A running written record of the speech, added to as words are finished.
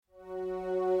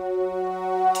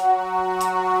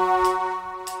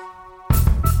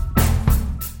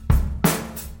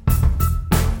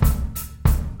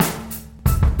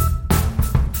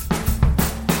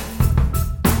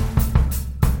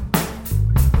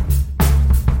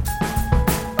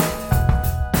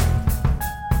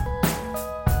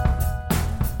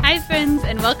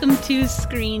welcome to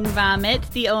Screen Vomit,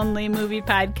 the only movie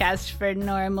podcast for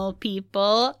normal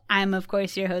people. I'm, of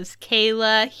course, your host,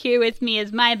 Kayla. Here with me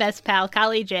is my best pal,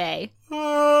 Collie J.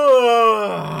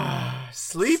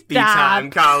 Sleepy time,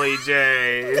 Collie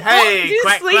J. Hey,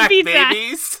 quack, quack,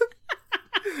 babies.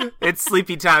 It's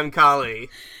sleepy time, Collie.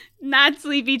 Not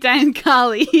sleepy time,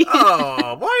 Collie.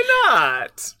 Oh, why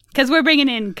not? Because we're bringing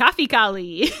in Coffee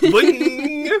Collie.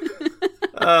 Bling.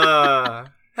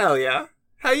 Hell yeah.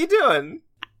 How you doing?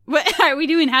 What are we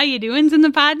doing? How you doing's in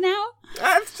the pod now?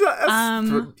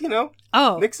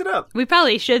 Mix it up. We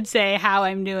probably should say how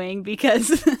I'm doing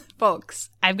because, folks,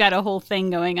 I've got a whole thing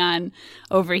going on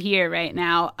over here right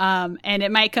now, and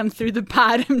it might come through the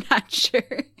pod. I'm not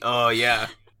sure. Oh yeah.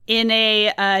 In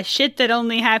a shit that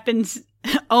only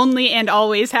and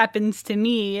always happens to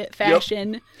me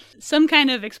fashion, Some kind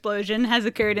of explosion has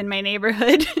occurred in my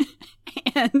neighborhood,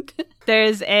 and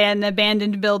there's an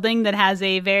abandoned building that has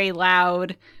a very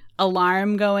loud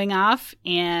alarm going off,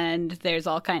 and there's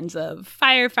all kinds of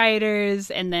firefighters,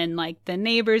 and then like the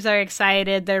neighbors are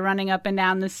excited, they're running up and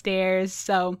down the stairs.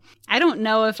 So I don't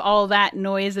know if all that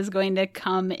noise is going to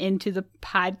come into the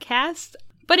podcast,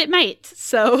 but it might.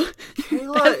 So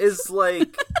Kayla is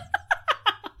like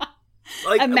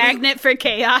a magnet for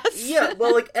chaos. Yeah,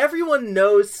 well, like everyone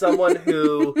knows someone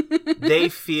who they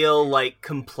feel like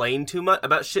complain too much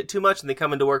about shit too much, and they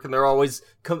come into work and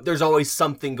there's always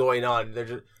something going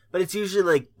on. But it's usually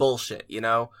like bullshit, you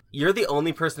know? You're the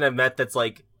only person I've met that's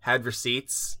like had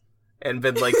receipts and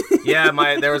been like, yeah,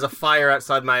 there was a fire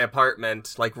outside my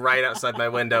apartment, like right outside my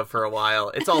window for a while.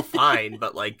 It's all fine,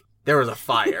 but like there was a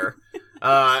fire.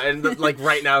 And like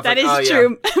right now, it's that like, is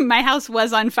true. Yeah. My house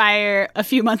was on fire a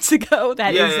few months ago.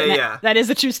 That is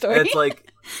a true story. It's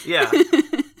like, yeah,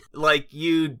 like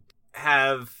you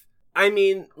have,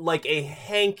 like a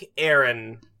Hank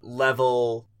Aaron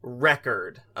level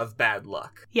record of bad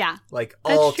luck. Yeah, like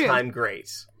all time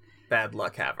great bad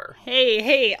luck haver.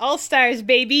 Hey, all stars,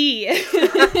 baby.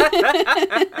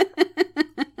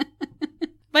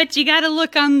 But you gotta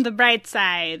look on the bright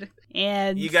side.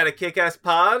 And you got a kick-ass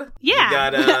pod? Yeah. You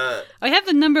got I have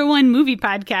the #1 movie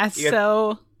podcast,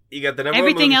 so you got the #1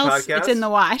 everything movie else, podcast. It's in the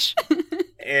wash.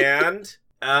 And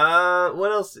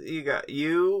what else you got?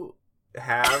 You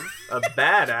have a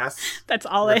badass That's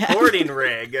all I have. Recording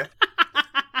rig.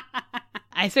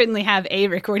 I certainly have a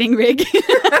recording rig.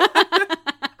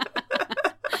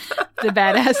 The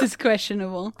badass is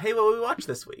questionable. Hey, what we watched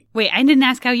this week? Wait, I didn't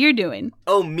ask how you're doing.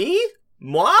 Oh, me?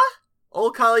 Moi?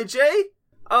 Old Collie J?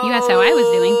 Oh, you asked how I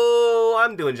was doing. Oh,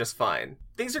 I'm doing just fine.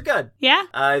 Things are good. Yeah?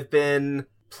 I've been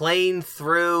playing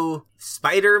through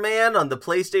Spider-Man on the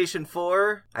PlayStation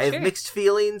 4. I have mixed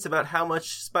feelings about how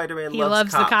much Spider-Man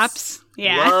loves the cops.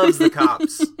 Yeah. Loves the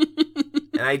cops.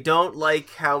 And I don't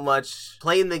like how much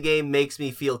playing the game makes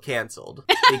me feel canceled.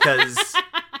 Because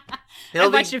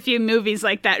I've watched a few movies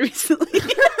like that recently.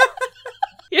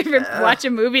 You ever watch a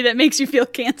movie that makes you feel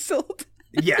canceled?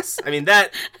 Yes,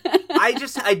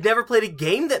 I never played a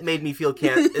game that made me feel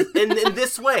canceled in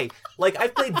this way. Like,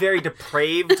 I've played very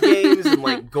depraved games and,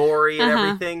 like, gory and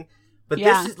everything. But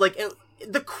this is, like,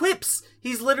 the quips.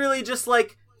 He's literally just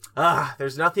like,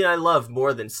 there's nothing I love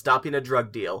more than stopping a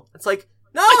drug deal. It's like,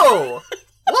 no!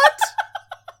 What?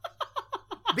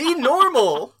 Be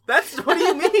normal. What do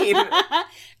you mean?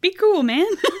 Be cool, man.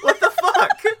 What the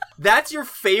fuck? That's your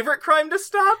favorite crime to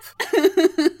stop?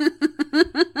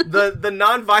 The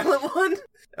non-violent one?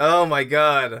 Oh my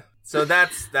god. So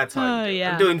that's how I'm doing.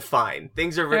 I'm doing fine.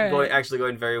 Things are actually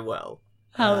going very well.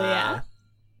 Hell yeah.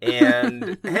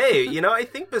 And hey, I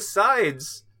think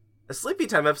besides a Sleepy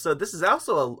Time episode, this is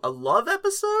also a love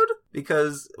episode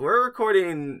because we're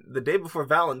recording the day before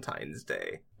Valentine's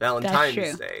Day.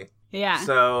 Valentine's Day. Yeah.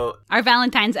 So our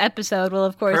Valentine's episode will,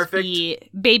 of course, be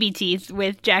Baby Teeth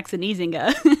with Jackson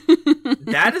Easinga.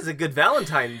 That is a good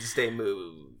Valentine's Day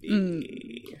movie.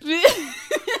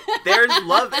 There's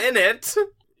love in it.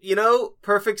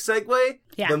 Perfect segue.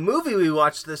 Yeah. The movie we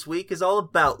watched this week is all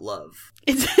about love.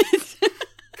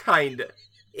 Kinda.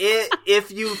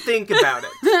 If you think about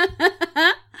it.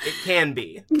 It can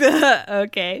be.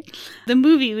 Okay. The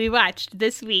movie we watched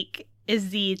this week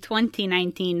is the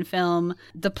 2019 film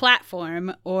The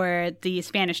Platform, or the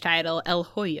Spanish title El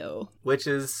Hoyo. Which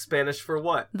is Spanish for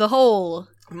what? The hole.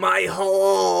 My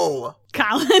hole!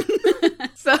 Collin.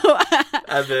 So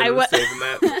I've been saving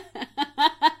that.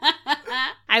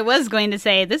 I was going to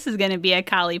say this is going to be a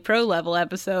Collie Pro level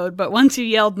episode, but once you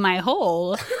yelled my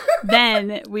hole,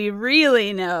 then we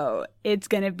really know it's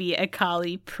going to be a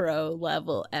Collie Pro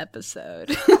level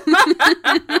episode.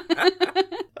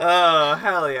 Oh,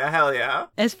 hell yeah. hell yeah.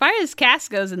 As far as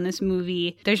cast goes in this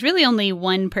movie, there's really only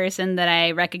one person that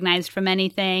I recognized from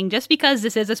anything, just because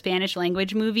this is a Spanish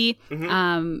language movie.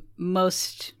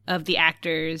 Most of the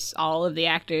actors, all of the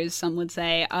actors, some would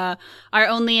say, are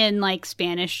only in like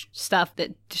Spanish stuff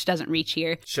that just doesn't reach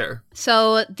here. Sure.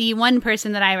 So the one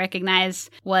person that I recognized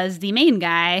was the main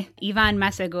guy, Ivan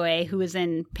Masagoy, who was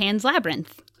in Pan's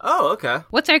Labyrinth. Oh, okay.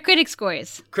 What's our critic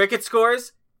scores? Cricket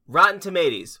scores? Rotten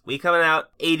Tomatoes. We coming out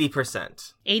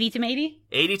 80%. 80 tomato?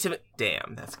 80 to...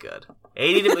 Damn, that's good.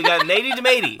 80 to... We got an 80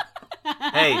 tomato.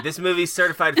 Hey, this movie's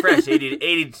certified fresh.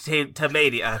 80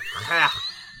 tomato.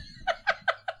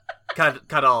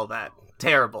 Cut all that.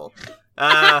 Terrible.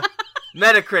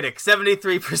 Metacritic,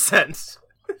 73%.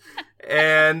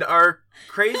 And our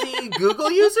crazy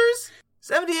Google users?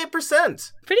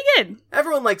 78%. Pretty good.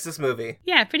 Everyone likes this movie.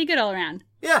 Yeah, pretty good all around.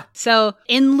 Yeah. So,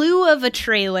 in lieu of a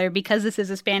trailer, because this is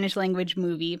a Spanish language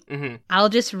movie, I'll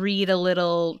just read a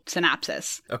little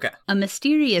synopsis. Okay. A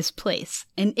mysterious place,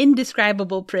 an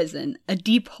indescribable prison, a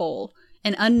deep hole,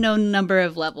 an unknown number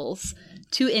of levels,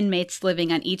 2 inmates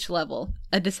living on each level,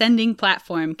 a descending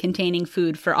platform containing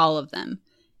food for all of them,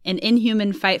 an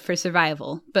inhuman fight for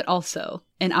survival, but also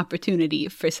an opportunity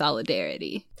for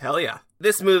solidarity. Hell yeah.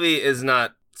 This movie is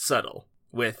not subtle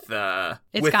with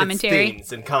its commentary. Its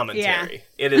themes and commentary.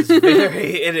 Yeah. It is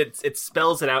very it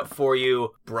spells it out for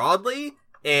you broadly,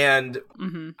 and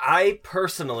I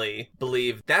personally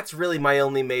believe that's really my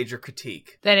only major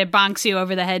critique. That it bonks you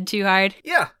over the head too hard?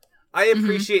 Yeah. I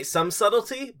appreciate some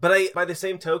subtlety, but by the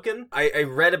same token, I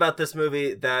read about this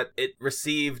movie that it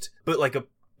received like a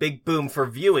big boom for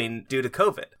viewing due to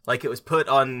COVID. Like, it was put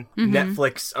on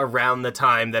Netflix around the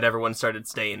time that everyone started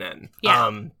staying in.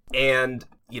 Yeah. And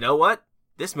you know what?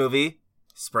 This movie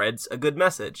spreads a good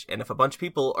message. And if a bunch of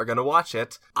people are going to watch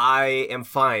it, I am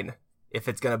fine if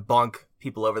it's going to bonk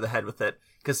people over the head with it.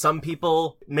 Because some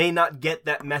people may not get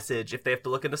that message if they have to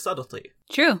look into subtlety.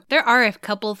 True. There are a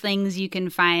couple things you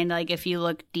can find, like, if you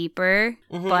look deeper.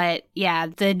 But, yeah,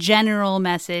 the general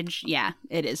message, yeah,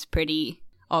 it is pretty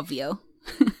obvio.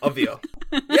 Obvio.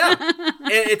 Yeah.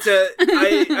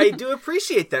 And I do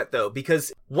appreciate that, though,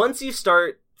 because once you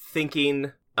start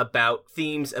thinking about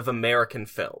themes of American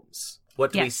films,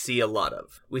 what do we see a lot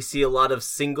of? We see a lot of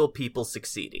single people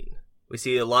succeeding. We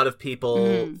see a lot of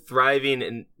people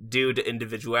thriving due to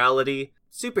individuality.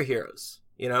 Superheroes,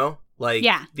 you know? Like,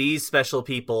 these special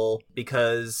people,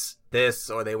 because this,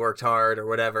 or they worked hard, or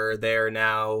whatever, they're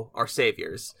now our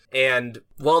saviors. And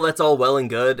while that's all well and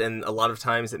good, and a lot of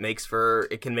times it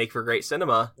can make for great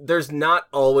cinema, there's not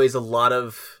always a lot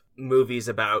of movies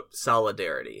about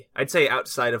solidarity. I'd say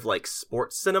outside of, like,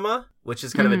 sports cinema, which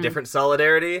is kind of a different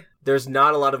solidarity, there's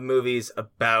not a lot of movies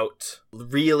about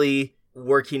really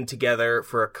working together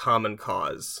for a common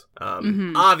cause.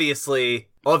 Obviously,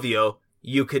 obvio,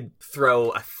 you could throw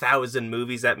 1,000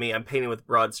 movies at me. I'm painting with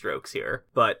broad strokes here.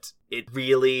 But it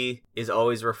really is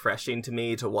always refreshing to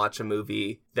me to watch a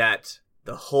movie that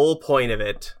the whole point of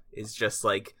it is just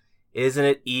like, isn't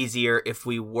it easier if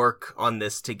we work on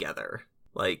this together?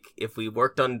 Like, if we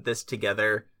worked on this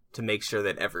together to make sure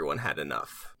that everyone had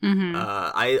enough.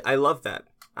 I love that.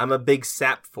 I'm a big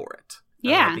sap for it.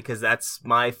 Yeah. Because that's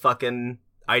my fucking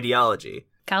ideology.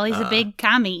 Collie's a big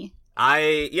commie.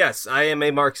 Yes, I am a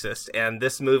Marxist, and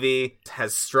this movie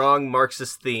has strong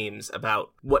Marxist themes about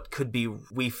what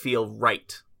we feel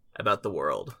right about the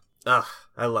world. Ugh,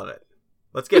 I love it.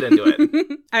 Let's get into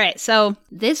it. All right, so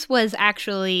this was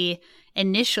actually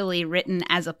initially written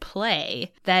as a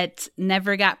play that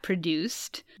never got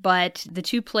produced, but the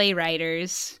 2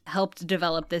 playwriters helped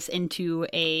develop this into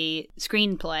a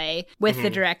screenplay with the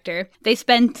director. They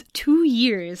spent 2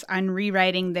 years on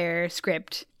rewriting their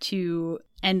script to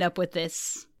end up with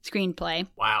this screenplay.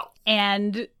 Wow.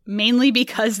 And mainly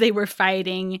because they were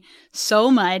fighting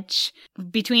so much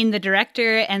between the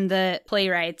director and the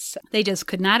playwrights. They just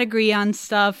could not agree on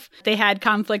stuff. They had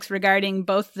conflicts regarding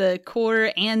both the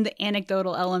core and the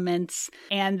anecdotal elements,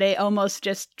 and they almost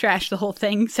just trashed the whole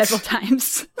thing several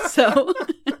times. So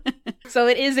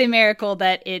it is a miracle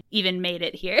that it even made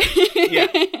it here. Yeah.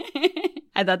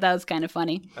 I thought that was kind of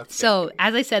funny. So,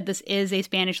 as I said, this is a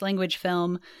Spanish language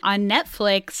film. On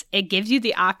Netflix, it gives you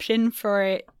the option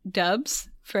for dubs,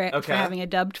 for having a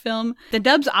dubbed film. The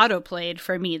dubs auto-played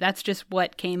for me. That's just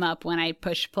what came up when I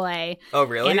pushed play. Oh,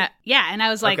 really? And I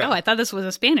was like, I thought this was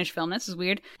a Spanish film. This is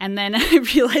weird. And then I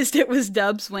realized it was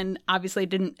dubs when obviously it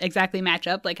didn't exactly match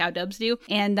up like how dubs do.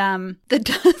 And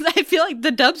I feel like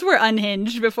the dubs were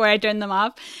unhinged before I turned them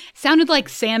off. It sounded like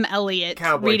Sam Elliott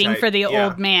reading for the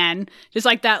old man. Just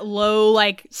like that low,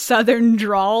 like, southern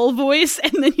drawl voice.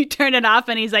 And then you turn it off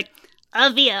and he's like,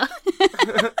 obvio.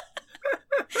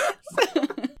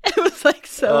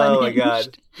 Oh unhinged. my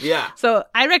god. Yeah. So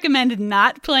I recommend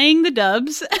not playing the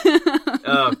dubs.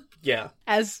 Yeah.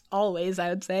 As always, I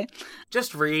would say.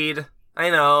 Just read. I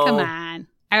know. Come on.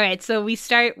 All right, so we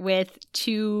start with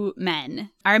two men.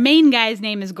 Our main guy's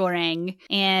name is Goreng,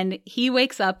 and he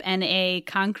wakes up in a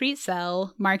concrete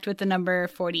cell marked with the number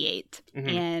 48. Mm-hmm.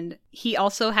 And he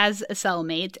also has a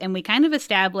cellmate, and we kind of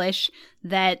establish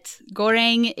that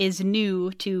Goreng is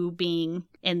new to being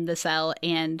in the cell,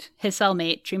 and his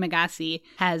cellmate, Trimagasi,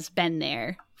 has been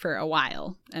there for a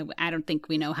while. I don't think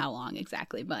we know how long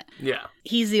exactly, but yeah,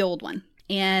 he's the old one.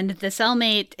 And the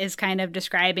cellmate is kind of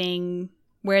describing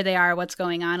where they are, what's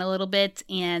going on a little bit,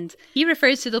 and he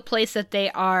refers to the place that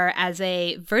they are as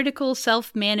a vertical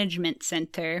self-management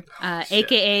center,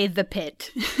 aka the pit.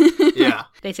 Yeah.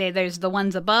 They say there's the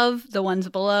ones above, the ones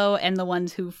below, and the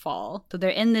ones who fall. So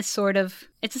they're in this sort of,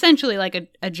 it's essentially like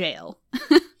a jail.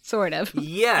 Sort of.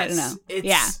 Yes. I don't know.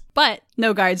 Yeah. But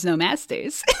no guards, no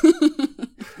masters.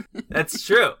 That's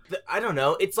true. I don't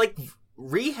know. It's like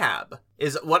rehab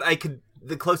is what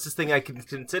the closest thing I can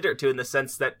consider it to, in the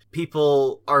sense that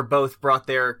people are both brought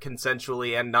there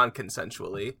consensually and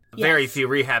non-consensually. Yes. Very few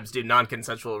rehabs do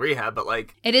non-consensual rehab, but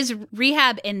like... It is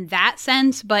rehab in that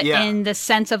sense, but in the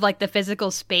sense of like the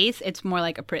physical space, it's more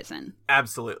like a prison.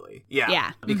 Absolutely. Yeah.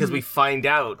 Yeah. Because we find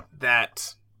out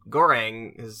that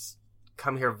Goreng has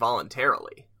come here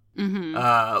voluntarily,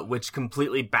 which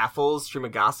completely baffles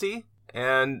Trimagasi.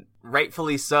 And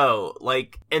rightfully so.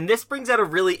 Like, and this brings out a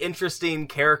really interesting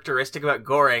characteristic about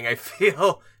Goreng, I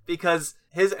feel, because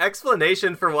his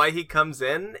explanation for why he comes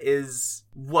in is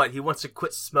what? He wants to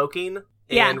quit smoking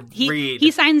and read.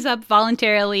 He signs up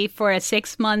voluntarily for a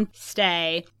 6-month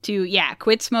stay to,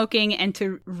 quit smoking and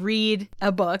to read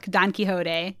a book, Don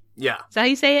Quixote. Yeah. Is that how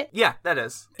you say it? Yeah, that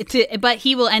is. But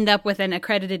he will end up with an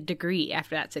accredited degree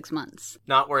after that 6 months.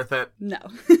 Not worth it. No.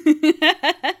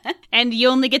 And you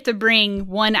only get to bring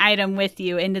one item with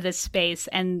you into this space,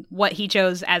 and what he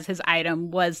chose as his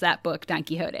item was that book, Don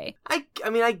Quixote. I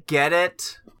mean, I get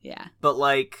it. Yeah. But,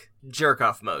 like,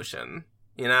 jerk-off motion,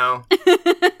 you know?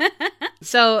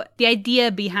 So the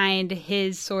idea behind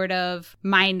his sort of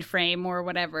mind frame or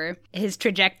whatever, his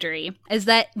trajectory, is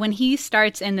that when he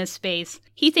starts in this space,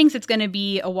 he thinks it's going to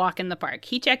be a walk in the park.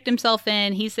 He checked himself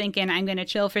in. He's thinking, I'm going to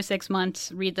chill for 6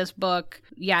 months, read this book,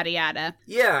 yada, yada.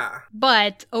 Yeah.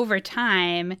 But over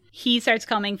time, he starts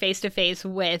coming face to face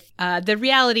with the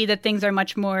reality that things are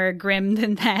much more grim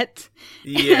than that.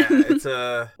 Yeah, it's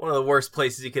one of the worst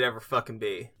places you could ever fucking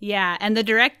be. Yeah, and the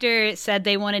director said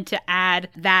they wanted to add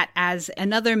that as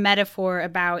another metaphor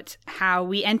about how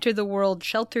we enter the world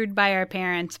sheltered by our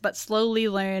parents, but slowly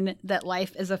learn that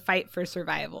life is a fight for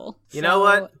survival. You know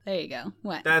what? There you go.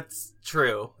 What? That's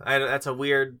true. That's a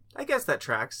weird... I guess that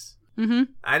tracks. Mm-hmm.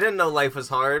 I didn't know life was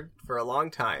hard for a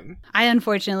long time. I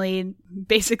unfortunately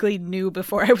basically knew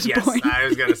before I was born. Yes, I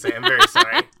was going to say, I'm very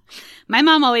sorry. My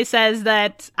mom always says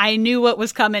that I knew what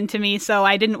was coming to me, so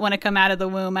I didn't want to come out of the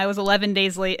womb. I was 11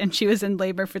 days late, and she was in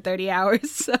labor for 30 hours,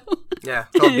 so... Yeah,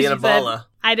 it's called being a balla.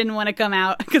 I didn't want to come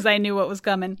out because I knew what was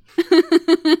coming.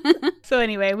 So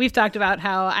anyway, we've talked about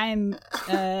how I'm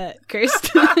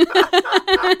cursed.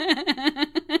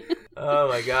 Oh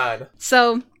my god.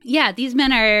 So, yeah, these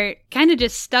men are kind of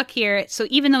just stuck here. So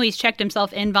even though he's checked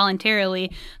himself in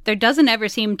voluntarily, there doesn't ever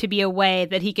seem to be a way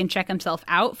that he can check himself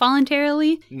out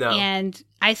voluntarily. No. And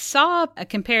I saw a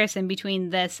comparison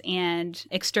between this and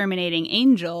Exterminating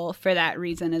Angel for that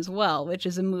reason as well, which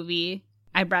is a movie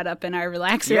I brought up in our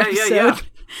Relaxer episode. Yeah.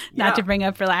 Not to bring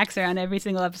up Relaxer on every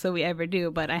single episode we ever do,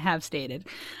 but I have stated.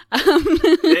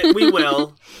 We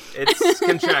will. It's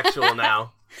contractual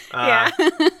now. Yeah.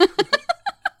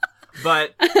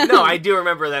 But, no, I do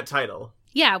remember that title.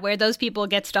 Yeah, where those people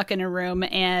get stuck in a room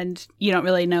and you don't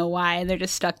really know why. They're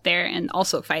just stuck there and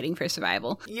also fighting for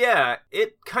survival. Yeah,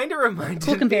 it kind of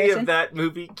reminded me of that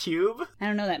movie Cube. I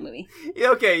don't know that movie.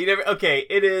 Yeah, okay,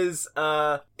 it is,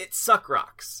 it suck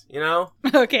rocks, you know?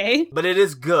 Okay. But it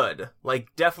is good.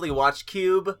 Like, definitely watch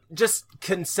Cube. Just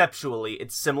conceptually,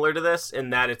 it's similar to this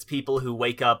in that it's people who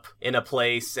wake up in a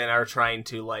place and are trying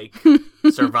to, like,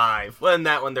 survive. Well, in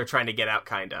that one, they're trying to get out,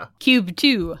 kinda. Cube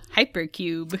 2,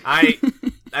 Hypercube.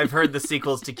 I've heard the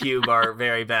sequels to Cube are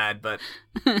very bad, but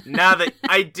now that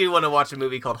I do want to watch a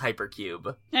movie called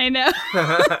Hypercube. I know.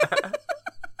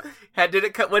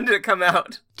 When did it come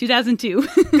out? 2002.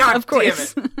 God of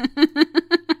course. Damn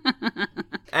it.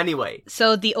 Anyway.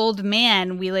 So the old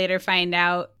man, we later find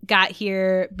out, got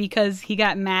here because he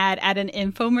got mad at an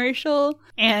infomercial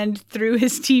and threw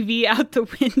his TV out the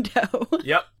window.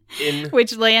 Yep.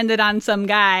 Which landed on some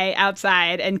guy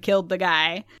outside and killed the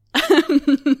guy.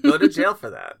 Go to jail for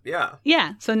that. Yeah.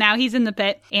 Yeah. So now he's in the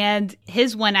pit, and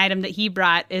his one item that he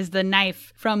brought is the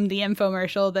knife from the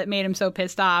infomercial that made him so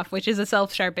pissed off, which is a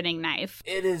self-sharpening knife.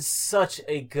 It is such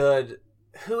a good...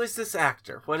 Who is this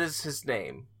actor? What is his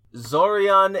name?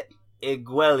 Zorion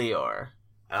Iguelior.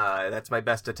 That's my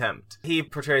best attempt. He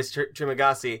portrays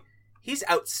Trimagasi. He's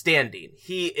outstanding.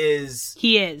 He is,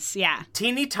 yeah.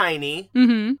 Teeny tiny,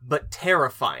 Mm-hmm. but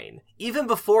terrifying. Even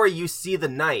before you see the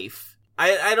knife,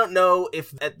 I don't know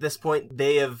if at this point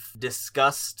they have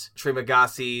discussed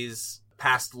Trimagasi's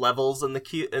past levels in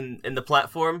the in the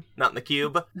platform, not in the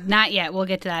cube. Not yet. We'll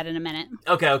get to that in a minute.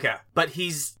 Okay. But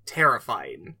he's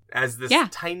terrifying as this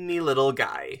tiny little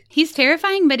guy. He's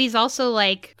terrifying, but he's also,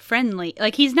 like, friendly.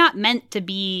 Like, he's not meant to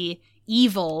be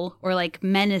evil or, like,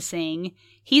 menacing.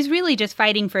 He's really just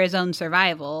fighting for his own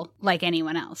survival, like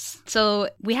anyone else. So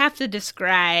we have to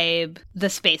describe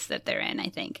the space that they're in, I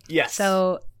think. Yes.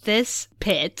 So this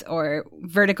pit, or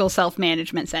vertical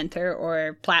self-management center,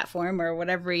 or platform, or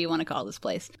whatever you want to call this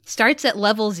place, starts at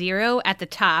level 0 at the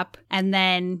top and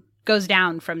then goes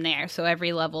down from there. So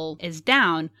every level is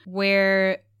down,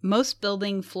 where most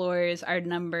building floors are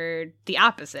numbered the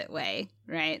opposite way,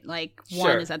 right? Like,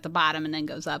 one is at the bottom and then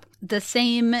goes up. The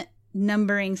same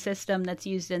numbering system that's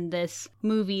used in this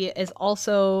movie is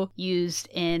also used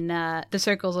in the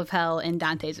Circles of Hell in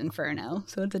Dante's Inferno.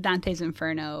 So it's a Dante's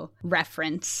Inferno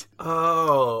reference.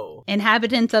 Oh.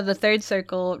 Inhabitants of the third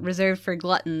circle, reserved for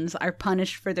gluttons, are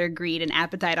punished for their greed and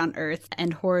appetite on earth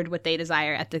and hoard what they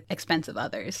desire at the expense of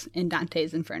others in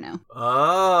Dante's Inferno.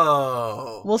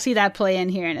 Oh. We'll see that play in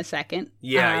here in a second.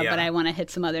 Yeah. But I want to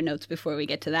hit some other notes before we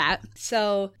get to that.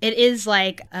 So it is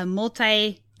like a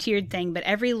multi-tiered thing, but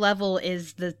every level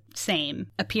is the same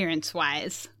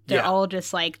appearance-wise. They're all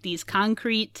just like these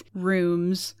concrete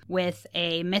rooms with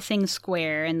a missing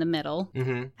square in the middle.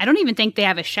 Mm-hmm. I don't even think they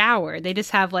have a shower. They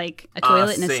just have like a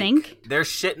toilet and a sink. They're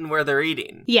shitting where they're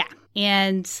eating. Yeah.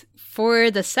 And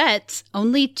for the sets,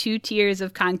 only 2 tiers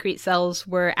of concrete cells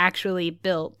were actually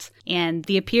built, and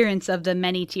the appearance of the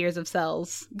many tiers of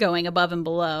cells going above and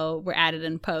below were added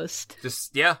in post. I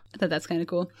thought that's kind of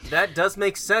cool. That does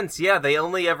make sense. Yeah, they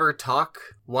only ever talk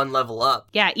one level up.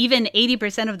 Yeah, even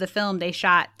 80% of the film they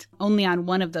shot only on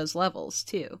one of those levels,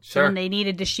 too. Sure. So when they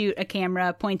needed to shoot a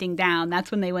camera pointing down,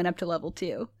 that's when they went up to level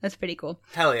 2. That's pretty cool.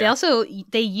 Hell yeah.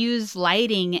 They use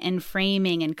lighting and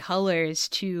framing and colors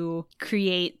to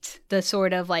create the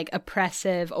sort of like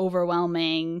oppressive,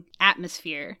 overwhelming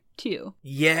atmosphere, too.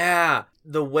 Yeah.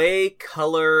 The way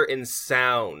color and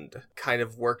sound kind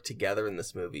of work together in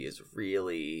this movie is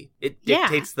really... It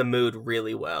dictates the mood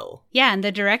really well. Yeah, and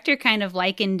the director kind of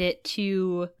likened it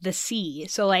to the sea.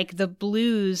 So, like, the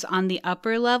blues on the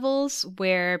upper levels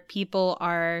where people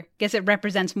are... I guess it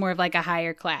represents more of, like, a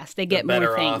higher class. They get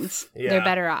more things. Yeah. They're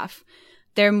better off.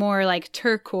 They're more like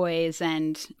turquoise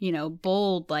and,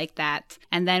 bold like that.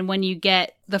 And then when you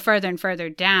get the further and further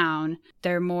down,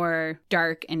 they're more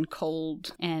dark and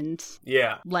cold and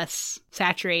less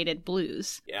saturated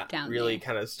blues. Yeah, down really there.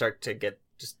 kind of start to get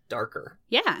just darker.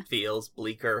 Yeah. Feels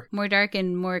bleaker. More dark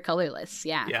and more colorless,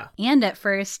 yeah. Yeah. And at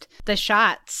first, the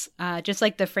shots, just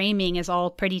like the framing, is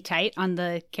all pretty tight on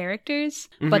the characters.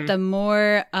 Mm-hmm. But the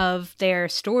more of their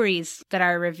stories that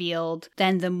are revealed,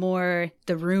 then the more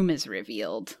the room is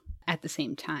revealed at the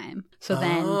same time. So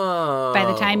then by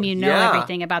the time you know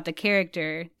everything about the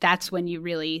character, that's when you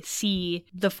really see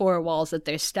the 4 walls that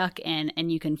they're stuck in,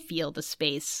 and you can feel the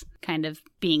space kind of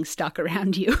being stuck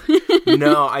around you.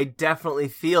 No, I definitely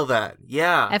feel that.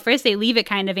 Yeah. At first they leave it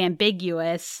kind of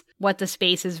ambiguous what the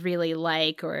space is really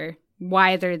like or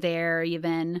why they're there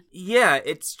even. Yeah,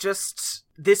 it's just...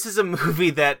 This is a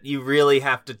movie that you really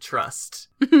have to trust.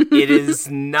 It is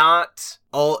not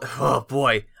all... Oh,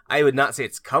 boy. I would not say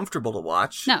it's comfortable to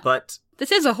watch, but... This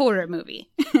is a horror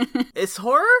movie. It's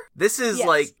horror? This is,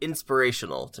 like,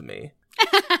 inspirational to me.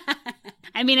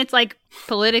 I mean, it's, like,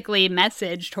 politically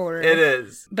messaged horror. It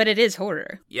is. But it is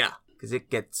horror. Yeah, because it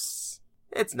gets...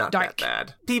 It's not dark. that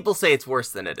bad. People say it's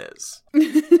worse than it is.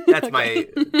 That's my...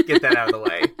 Get that out of the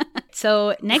way.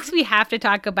 So, next we have to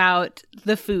talk about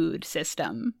the food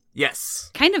system.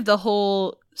 Yes. Kind of the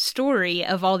whole story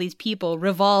of all these people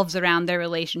revolves around their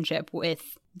relationship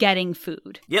with getting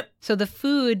food. Yep. So the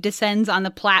food descends on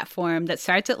the platform that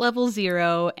starts at level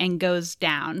 0 and goes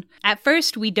down. At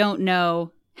first, we don't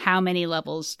know how many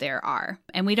levels there are,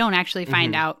 and we don't actually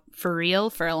find out for real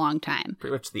for a long time.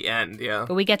 Pretty much the end, yeah.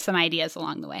 But we get some ideas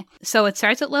along the way. So it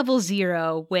starts at level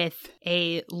 0 with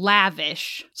a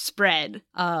lavish spread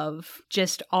of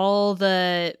just all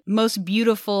the most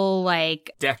beautiful,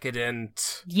 like...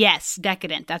 decadent. Yes,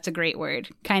 decadent. That's a great word.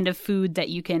 Kind of food that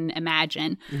you can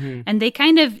imagine. Mm-hmm. And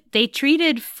they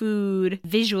treated food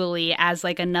visually as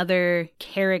like another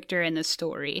character in the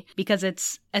story because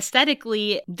it's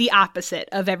aesthetically the opposite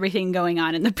of everything going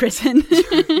on in the prison.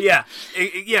 Yeah.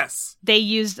 Yes. They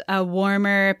used a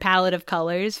warmer palette of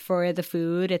colors for the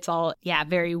food. It's all,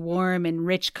 very warm and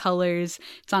rich colors.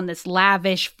 It's on this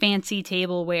lavish, fancy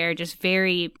tableware, just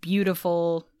very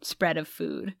beautiful spread of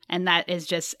food. And that is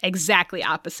just exactly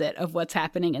opposite of what's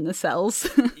happening in the cells.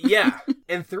 Yeah.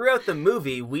 And throughout the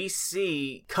movie, we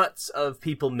see cuts of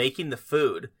people making the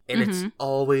food, and it's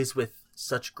always with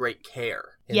such great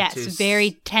care. Yes,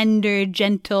 very tender,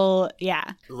 gentle,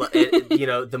 the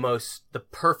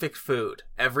perfect food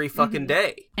every fucking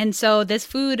day. And so this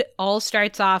food all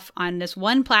starts off on this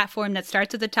one platform that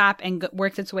starts at the top and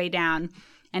works its way down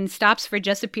and stops for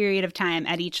just a period of time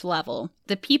at each level.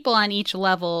 The people on each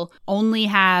level only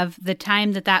have the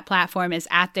time that platform is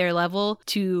at their level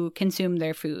to consume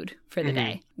their food for the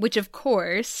day, which of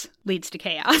course leads to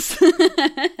chaos.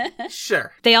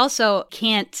 Sure. They also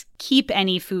can't keep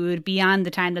any food beyond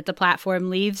the time that the platform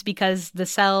leaves because the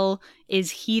cell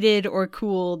is heated or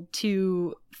cooled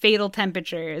to fatal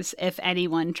temperatures if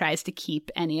anyone tries to keep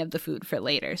any of the food for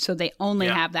later. So they only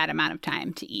have that amount of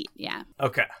time to eat. Yeah.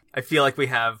 Okay. I feel like we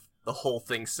have the whole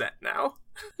thing set now.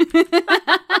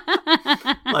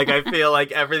 Like, I feel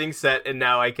like everything's set and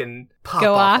now I can pop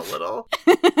off a little.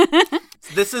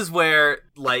 This is where,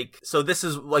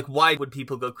 why would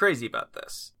people go crazy about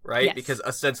this, right? Yes. Because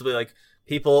ostensibly, like,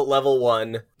 people at level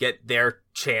 1 get their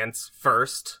chance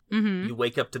first. Mm-hmm. You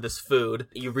wake up to this food.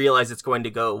 You realize it's going to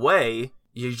go away.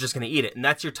 You're just going to eat it. And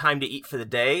that's your time to eat for the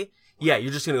day. Yeah,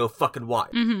 you're just going to go fucking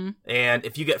wild. Mm-hmm. And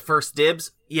if you get first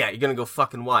dibs, you're going to go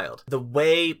fucking wild. The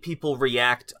way people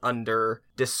react under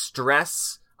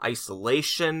distress,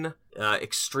 isolation,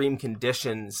 extreme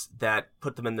conditions that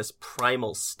put them in this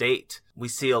primal state. We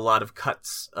see a lot of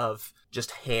cuts of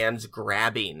just hands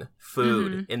grabbing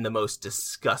food in the most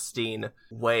disgusting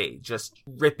way, just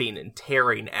ripping and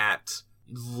tearing at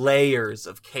layers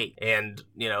of cake and,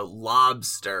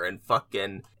 lobster and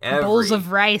fucking bowls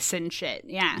of rice and shit.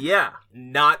 Yeah. Yeah.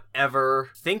 Not ever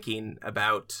thinking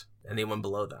about anyone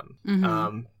below them.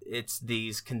 Mm-hmm. It's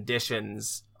these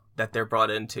conditions that they're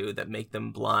brought into that make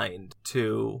them blind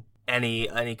to any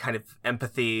kind of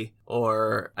empathy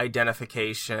or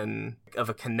identification of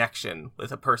a connection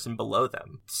with a person below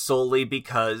them, solely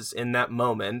because in that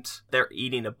moment they're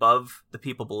eating above the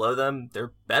people below them.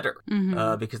 They're better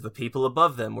because the people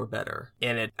above them were better,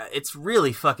 and it's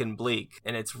really fucking bleak,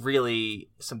 and it's really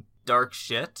some dark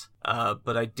shit.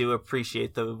 But I do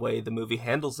appreciate the way the movie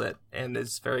handles it, and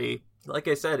is very, like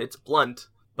I said, it's blunt,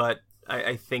 but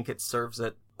I think it serves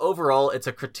it. Overall, it's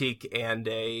a critique and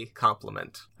a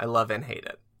compliment. I love and hate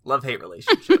it. Love-hate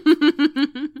relationship.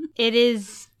 It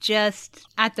is just,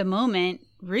 at the moment,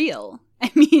 real.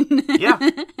 I mean,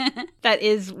 that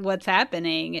is what's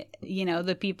happening.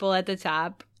 The people at the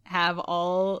top have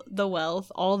all the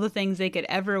wealth, all the things they could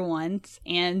ever want,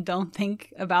 and don't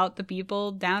think about the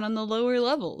people down on the lower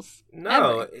levels.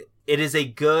 No, it is a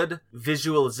good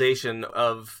visualization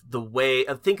of the way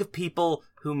of, think of people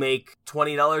who make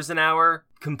 $20 an hour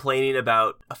complaining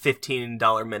about a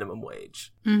 $15 minimum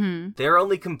wage. Mm-hmm. They're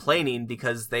only complaining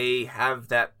because they have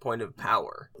that point of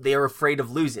power. They are afraid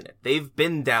of losing it. They've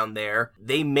been down there.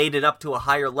 They made it up to a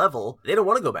higher level. They don't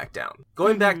want to go back down.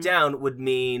 Going back down would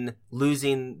mean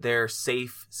losing their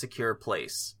safe, secure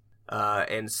place.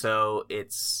 And so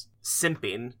it's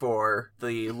simping for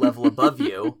the level above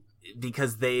you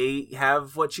because they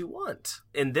have what you want.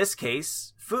 In this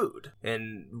case, food.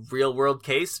 In real world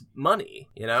case, money,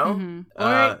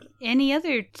 Or any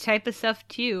other type of stuff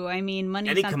too. I mean,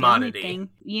 money's any not commodity. The only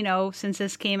thing. Since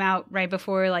this came out right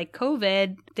before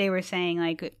COVID, they were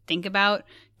saying think about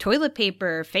toilet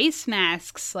paper, face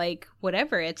masks,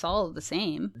 whatever. It's all the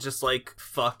same. Just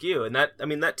fuck you. And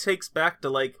that takes back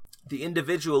to the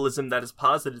individualism that is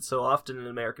posited so often in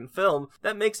American film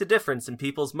that makes a difference in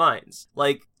people's minds.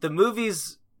 The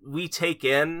movies we take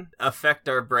in affect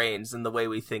our brains and the way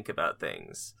we think about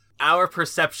things. Our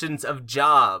perceptions of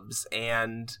jobs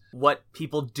and what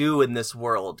people do in this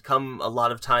world come a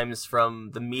lot of times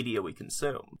from the media we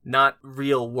consume, not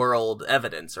real world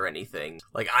evidence or anything.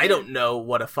 I don't know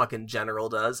what a fucking general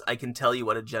does. I can tell you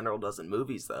what a general does in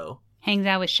movies, though. Hangs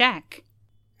out with Shaq.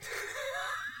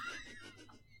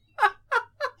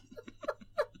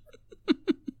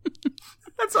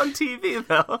 That's on TV,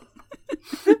 though.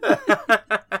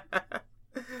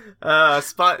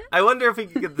 I wonder if we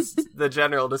could get the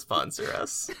general to sponsor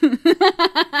us.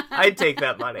 I'd take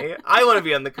that money. I want to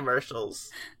be on the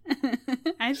commercials.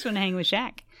 I just want to hang with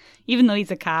Shaq, even though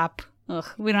he's a cop. Ugh,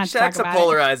 we don't have to talk about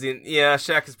polarizing. Yeah,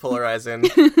 Shaq is polarizing.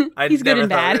 He's good and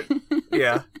bad.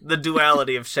 Yeah, the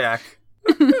duality of Shaq.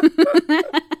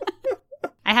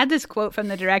 I had this quote from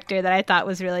the director that I thought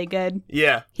was really good.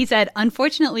 Yeah. He said,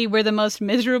 "Unfortunately, we're the most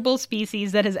miserable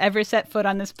species that has ever set foot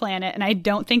on this planet, and I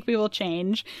don't think we will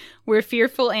change. We're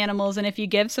fearful animals, and if you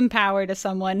give some power to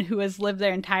someone who has lived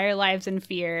their entire lives in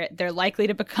fear, they're likely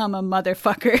to become a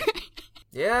motherfucker."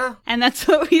 Yeah. And that's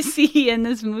what we see in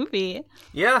this movie.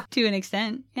 Yeah. To an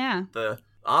extent, yeah. The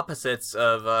opposites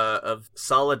of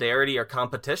solidarity or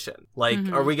competition. Like,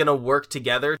 are we going to work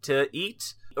together to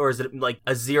eat? Or is it like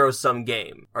a zero-sum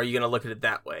game? Are you going to look at it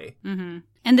that way? Mm-hmm.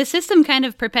 And the system kind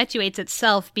of perpetuates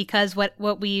itself because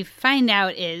what we find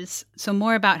out is, so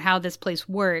more about how this place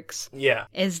works,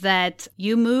 is that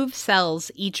you move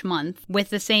cells each month with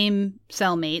the same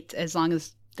cellmate as long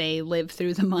as they live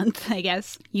through the month, I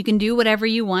guess. You can do whatever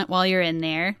you want while you're in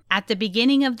there. At the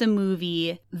beginning of the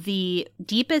movie, the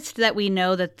deepest that we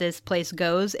know that this place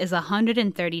goes is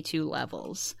 132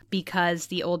 levels because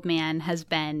the old man has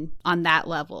been on that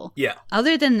level. Yeah.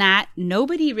 Other than that,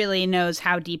 nobody really knows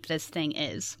how deep this thing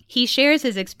is. He shares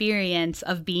his experience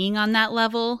of being on that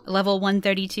level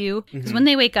 132. Because when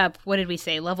they wake up, what did we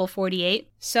say, level 48?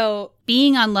 So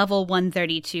being on level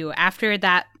 132 after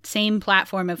that same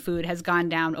platform of food has gone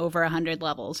down over 100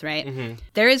 levels, right?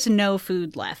 There is no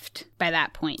food left by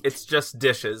that point. It's just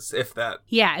dishes, if that.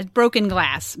 Yeah, it's broken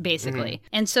glass, basically.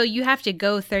 And so you have to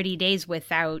go 30 days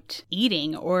without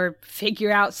eating or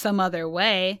figure out some other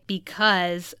way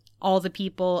because all the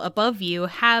people above you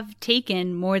have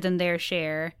taken more than their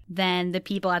share, then the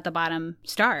people at the bottom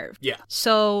starve. Yeah.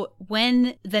 So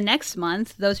when the next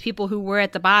month, those people who were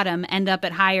at the bottom end up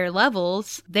at higher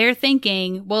levels, they're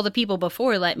thinking, well, the people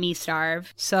before let me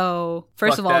starve. So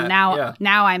first of all, now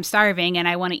I'm starving and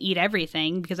I want to eat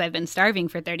everything because I've been starving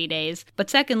for 30 days. But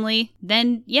secondly,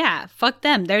 then fuck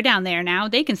them. They're down there now.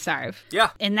 They can starve. Yeah.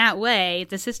 In that way,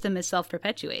 the system is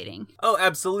self-perpetuating. Oh,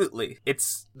 absolutely.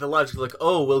 It's the logic like,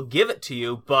 oh, we'll give it to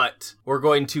you, but we're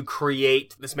going to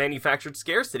create this manufactured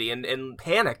scarcity and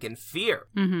panic and fear.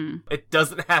 It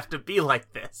doesn't have to be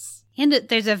like this. And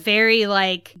there's a very,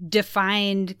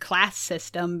 defined class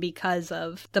system because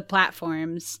of the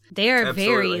platforms. They are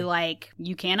very,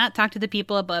 you cannot talk to the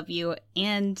people above you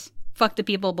and fuck the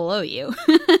people below you.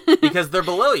 Because they're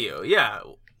below you, yeah.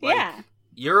 Yeah.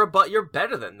 You're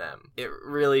better than them. It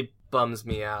really bums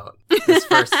me out. This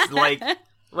first,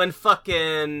 when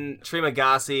fucking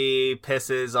Trimagasi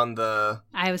pisses on the...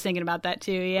 I was thinking about that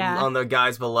too, yeah. On the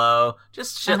guys below.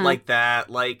 Just shit like that.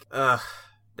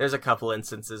 There's a couple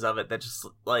instances of it that just,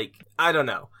 I don't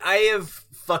know. I have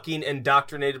fucking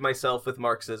indoctrinated myself with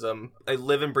Marxism. I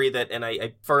live and breathe it, and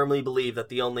I firmly believe that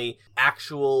the only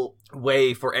actual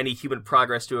way for any human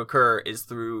progress to occur is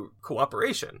through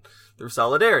cooperation, through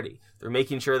solidarity, through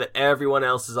making sure that everyone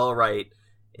else is all right.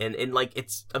 And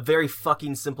it's a very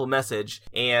fucking simple message,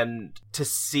 and to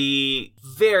see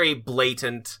very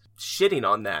blatant shitting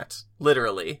on that,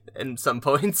 literally, in some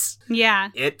points. Yeah.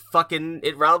 It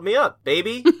riled me up,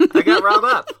 baby. I got riled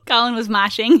up. Colin was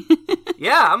moshing.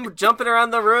 Yeah, I'm jumping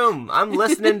around the room. I'm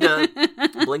listening to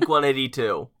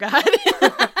Blink-182. God.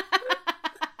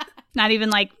 Not even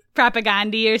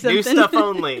propaganda or something. New stuff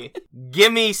only.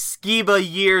 Gimme Skiba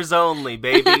years only,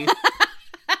 baby.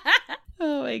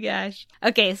 Oh my gosh.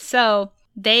 Okay, so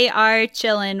they are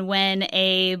chilling when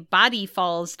a body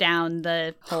falls down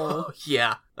the hole. Oh,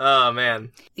 yeah. Oh,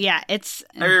 man. Yeah, it's...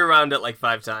 I rewound it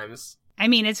 5 times. I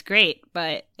mean, it's great,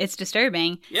 but it's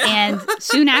disturbing. Yeah. And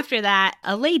soon after that,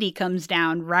 a lady comes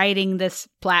down riding this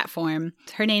platform.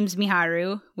 Her name's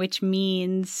Miharu, which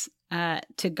means...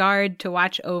 to guard, to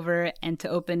watch over, and to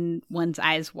open one's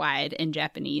eyes wide in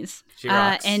Japanese. She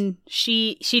rocks. And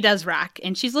she does rock.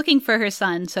 And she's looking for her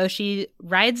son, so she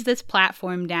rides this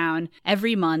platform down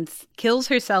every month, kills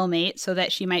her cellmate so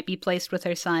that she might be placed with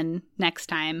her son next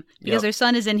time. Because her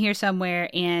son is in here somewhere,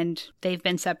 and they've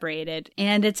been separated.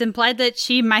 And it's implied that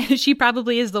she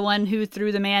probably is the one who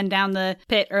threw the man down the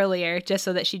pit earlier, just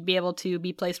so that she'd be able to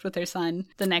be placed with her son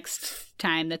the next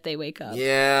time that they wake up.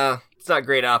 Yeah. It's not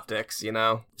great optics, you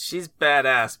know? She's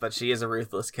badass, but she is a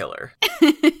ruthless killer.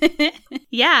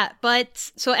 Yeah,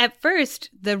 but so at first,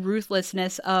 the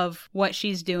ruthlessness of what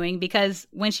she's doing, because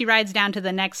when she rides down to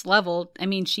the next level, I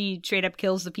mean, she straight up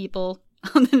kills the people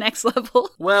on the next level.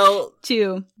 Well...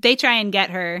 too. They try and get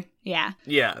her, yeah.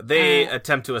 Yeah, they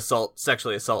attempt to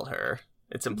sexually assault her.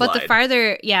 It's implied. But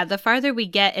the farther we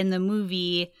get in the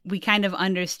movie, we kind of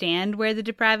understand where the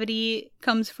depravity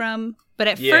comes from. But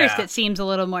at first, it seems a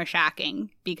little more shocking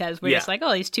because we're just like,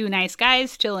 oh, these two nice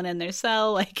guys chilling in their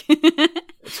cell. Like,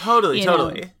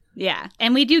 totally. Yeah.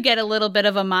 And we do get a little bit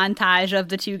of a montage of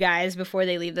the two guys before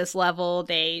they leave this level.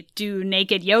 They do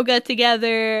naked yoga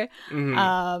together.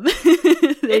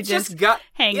 Mm-hmm. They just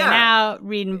hanging out,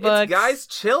 reading books. It's guys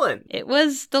chilling. It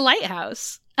was the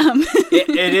lighthouse.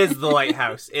 It is the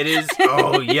lighthouse. It is,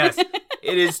 oh, yes.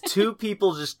 It is two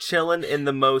people just chilling in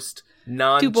the most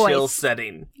non-chill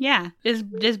setting. Yeah,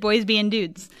 just boys being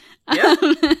dudes. Yeah,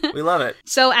 we love it.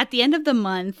 So at the end of the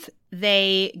month,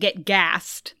 they get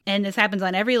gassed, and this happens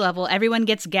on every level. Everyone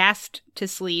gets gassed to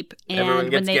sleep. And everyone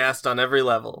gets gassed on every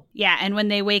level. Yeah, and when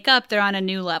they wake up, they're on a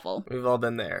new level. We've all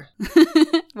been there.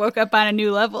 Woke up on a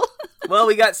new level. Well,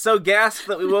 we got so gassed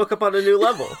that we woke up on a new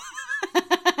level.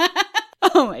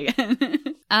 Oh my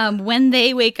god. When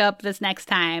they wake up this next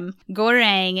time,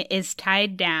 Goreng is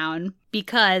tied down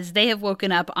because they have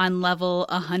woken up on level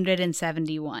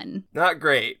 171. Not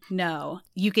great. No.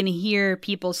 You can hear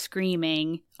people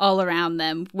screaming all around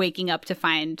them, waking up to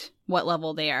find what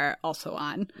level they are also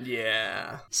on.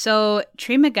 Yeah. So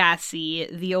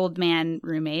Trimagasi, the old man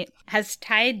roommate, has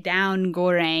tied down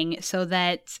Goreng so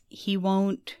that he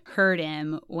won't hurt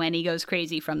him when he goes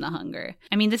crazy from the hunger.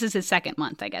 I mean, this is his second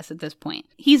month, I guess, at this point.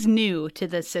 He's new to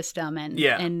the system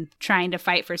and trying to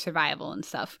fight for survival and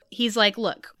stuff. He's like,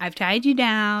 look, I've tied you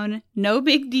down. No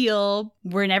big deal.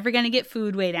 We're never going to get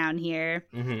food way down here.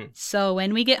 Mm-hmm. So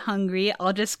when we get hungry,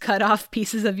 I'll just cut off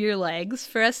pieces of your legs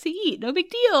for us to eat. No big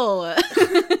deal.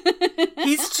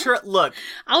 Look,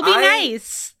 I'll be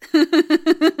nice.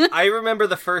 I remember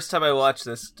the first time I watched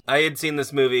this. I had seen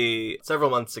this movie several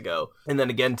months ago, and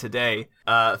then again today.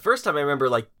 First time I remember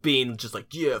like being just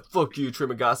like, yeah, fuck you,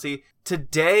 Trimagasi.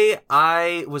 Today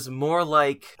I was more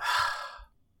like,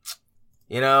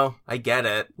 I get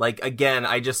it. Like, again,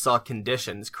 I just saw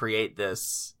conditions create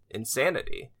this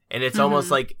insanity. And it's almost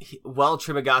like, while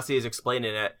Trimagasi is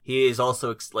explaining it, he is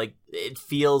also, it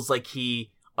feels like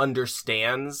he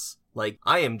understands, like,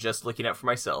 I am just looking out for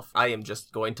myself. I am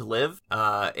just going to live,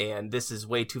 and this is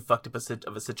way too fucked up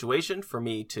of a situation for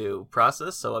me to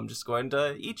process, so I'm just going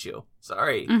to eat you.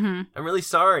 Sorry. Mm-hmm. I'm really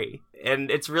sorry.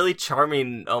 And it's really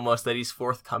charming, almost, that he's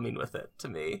forthcoming with it, to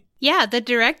me. Yeah, the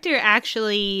director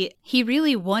actually, he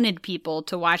really wanted people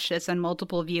to watch this on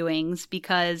multiple viewings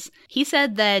because he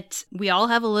said that we all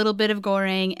have a little bit of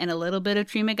Goreng and a little bit of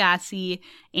Trimagasi,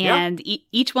 and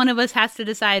each one of us has to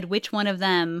decide which one of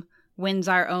them wins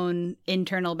our own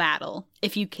internal battle,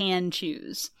 if you can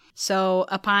choose. So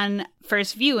upon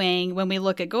first viewing, when we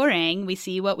look at Goreng, we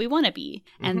see what we want to be.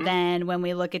 Mm-hmm. And then when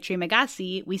we look at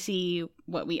Trimagasi, we see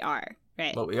what we are.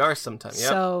 Right. What we are sometimes, yeah.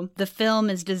 So the film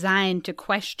is designed to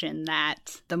question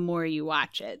that the more you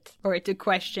watch it, or to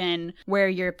question where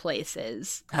your place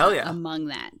is. Hell yeah. Among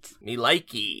that. Me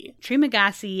likey.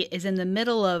 Trimagasi is in the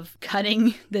middle of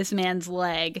cutting this man's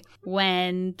leg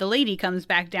when the lady comes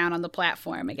back down on the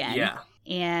platform again. Yeah.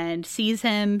 And sees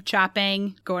him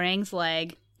chopping Goreng's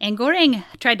leg. And Goreng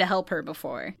tried to help her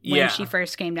before when she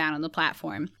first came down on the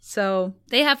platform. So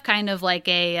they have kind of like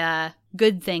a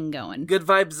good thing going. Good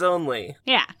vibes only.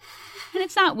 Yeah. And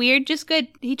it's not weird, just good.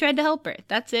 He tried to help her.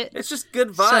 That's it. It's just good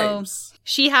vibes. So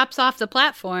she hops off the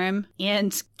platform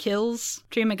and kills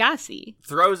Trimagasi.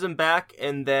 Throws him back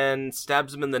and then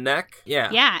stabs him in the neck.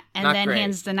 Yeah. Yeah, and then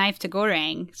hands the knife to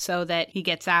Goreng so that he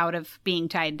gets out of being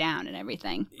tied down and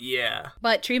everything. Yeah.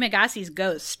 But Trimagasi's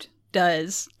ghost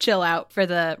does chill out for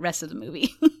the rest of the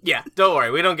movie. Yeah, don't worry.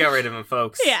 We don't get rid of him,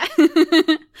 folks. Yeah.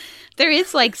 There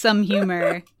is, like, some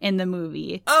humor in the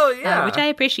movie. Oh, yeah. Which I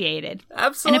appreciated.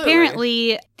 Absolutely. And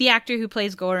apparently, the actor who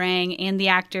plays Goreng and the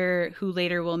actor who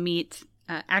later we'll meet,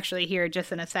 actually here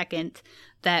just in a second,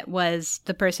 that was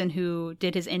the person who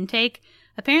did his intake,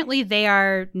 apparently they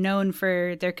are known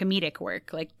for their comedic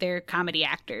work. Like, they're comedy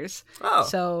actors. Oh.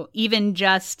 So even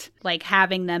just, like,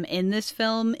 having them in this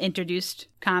film introduced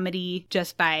comedy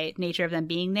just by nature of them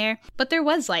being there. But there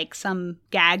was, like, some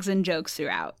gags and jokes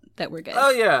throughout that were good.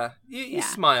 Oh, yeah. You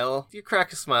smile. You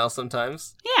crack a smile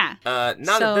sometimes. Yeah.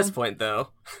 Not at this point, though.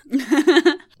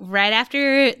 Right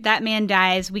after that man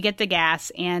dies, we get the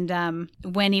gas, and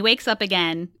when he wakes up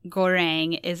again,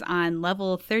 Goreng is on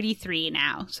level 33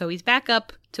 now. So he's back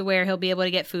up to where he'll be able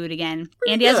to get food again.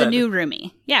 Pretty and good. He has a new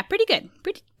roomie. Yeah, pretty good.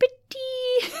 Pretty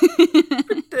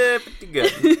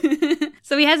good.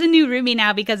 So he has a new roomie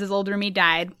now because his old roomie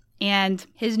died. And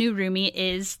his new roomie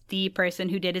is the person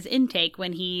who did his intake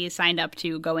when he signed up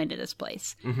to go into this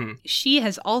place. Mm-hmm. She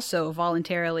has also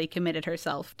voluntarily committed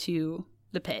herself to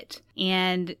the pit.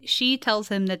 And she tells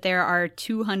him that there are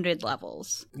 200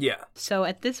 levels. Yeah. So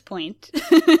at this point,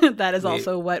 that is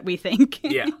also what we think.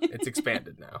 Yeah, it's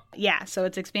expanded now. Yeah, so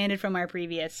it's expanded from our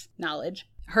previous knowledge.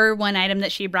 Her one item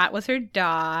that she brought was her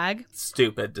dog.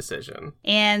 Stupid decision.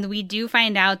 And we do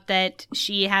find out that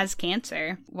she has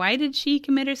cancer. Why did she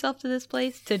commit herself to this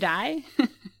place? To die?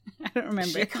 I don't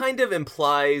remember. She kind of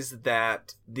implies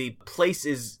that the place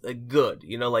is good,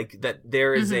 like that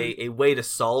there is a way to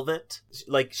solve it.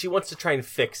 Like, she wants to try and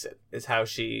fix it, is how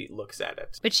she looks at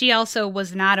it. But she also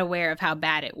was not aware of how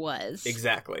bad it was.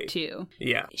 Exactly. Too.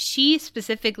 Yeah. She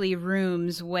specifically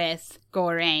rooms with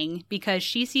Goreng because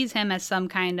she sees him as some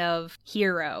kind of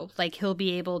hero. Like, he'll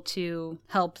be able to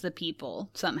help the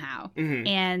people somehow. Mm-hmm.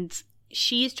 And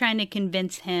she's trying to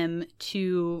convince him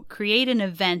to create an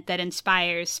event that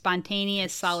inspires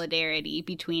spontaneous solidarity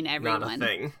between everyone. Not a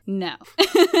thing. No.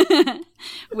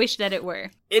 Wish that it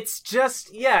were. It's just,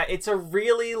 it's a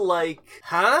really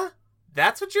huh?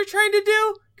 That's what you're trying to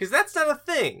do? Because that's not a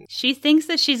thing. She thinks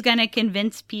that she's going to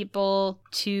convince people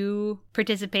to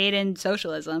participate in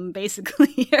socialism,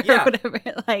 basically, or whatever.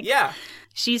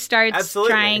 She starts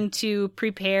trying to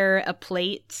prepare a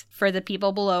plate for the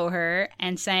people below her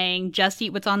and saying, just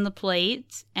eat what's on the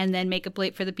plate and then make a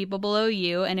plate for the people below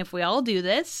you. And if we all do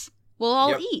this, we'll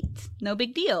all eat. No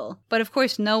big deal. But of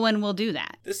course, no one will do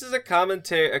that. This is a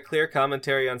clear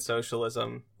commentary on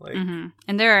socialism.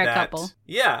 And there are a couple.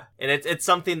 Yeah. And it's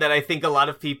something that I think a lot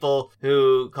of people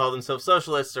who call themselves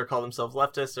socialists or call themselves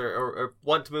leftists or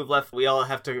want to move left, we all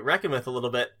have to reckon with a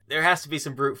little bit. There has to be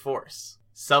some brute force.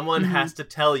 Someone has to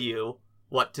tell you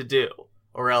what to do.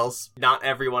 Or else not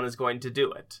everyone is going to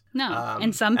do it. No.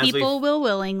 And some people will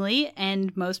willingly,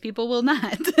 and most people will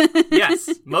not. Yes.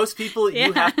 Most people,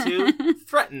 you have to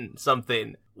threaten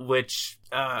something, which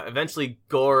eventually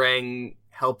Goreng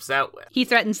helps out with. He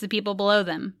threatens the people below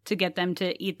them to get them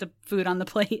to eat the food on the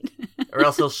plate. Or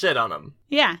else he'll shit on them.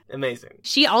 Yeah. Amazing.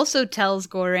 She also tells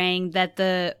Goreng that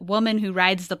the woman who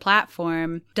rides the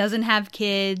platform doesn't have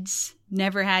kids,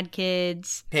 never had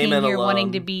kids, came in here alone.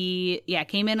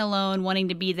 Wanting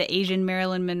to be the Asian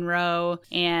Marilyn Monroe,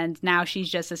 and now she's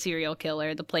just a serial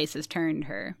killer. The place has turned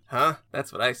her. Huh?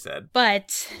 That's what I said.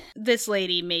 But this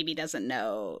lady maybe doesn't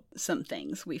know some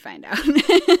things, we find out.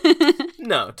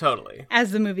 No, totally.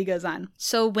 As the movie goes on.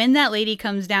 So when that lady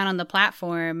comes down on the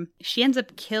platform, she ends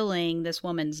up killing this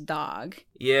woman's dog.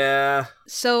 Yeah.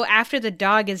 So after the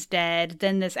dog is dead,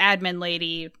 then this admin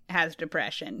lady has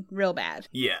depression. Real bad.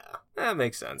 Yeah, that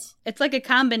makes sense. It's like a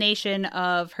combination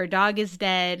of her dog is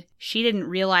dead. She didn't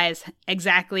realize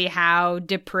exactly how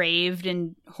depraved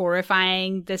and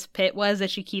horrifying this pit was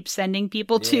that she keeps sending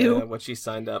people to. Yeah, what she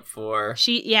signed up for.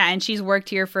 And she's worked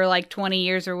here for 20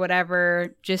 years or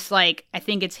whatever. Just I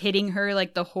think it's hitting her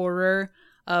the horror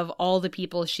of all the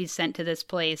people she's sent to this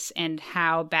place and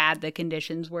how bad the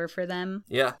conditions were for them.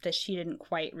 Yeah. That she didn't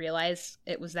quite realize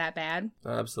it was that bad.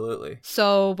 Absolutely.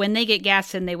 So when they get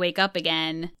gassed and they wake up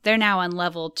again, they're now on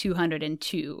level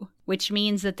 202. Which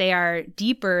means that they are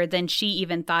deeper than she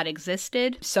even thought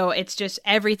existed. So it's just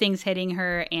everything's hitting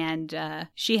her and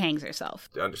she hangs herself.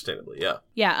 Understandably, yeah.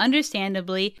 Yeah,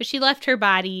 understandably. But she left her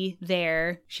body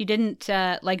there. She didn't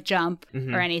jump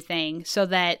or anything so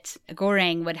that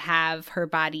Goreng would have her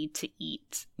body to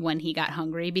eat when he got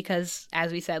hungry because,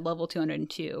 as we said, level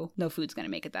 202, no food's going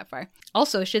to make it that far.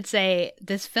 Also, I should say,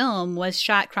 this film was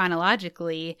shot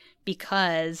chronologically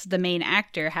because the main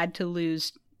actor had to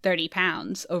lose 30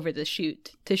 pounds over the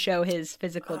shoot to show his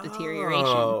physical deterioration.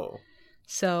 Oh.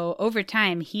 So over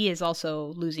time, he is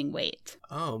also losing weight.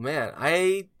 Oh, man.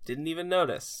 I didn't even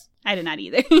notice. I did not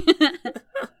either.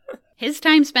 His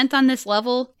time spent on this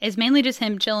level is mainly just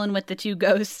him chilling with the two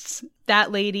ghosts,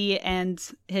 that lady and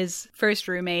his first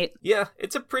roommate. Yeah,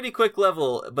 it's a pretty quick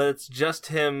level, but it's just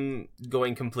him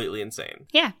going completely insane.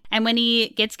 Yeah, and when he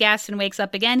gets gassed and wakes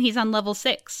up again, he's on level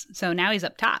 6, so now he's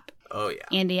up top. Oh, yeah.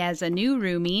 And he has a new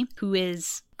roomie who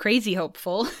is crazy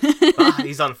hopeful.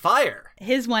 He's on fire.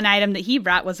 His one item that he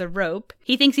brought was a rope.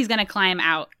 He thinks he's going to climb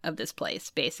out of this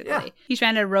place, basically. Yeah. He's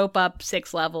trying to rope up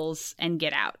 6 levels and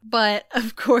get out. But,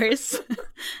 of course,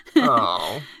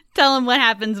 tell him what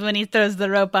happens when he throws the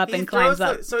rope up and climbs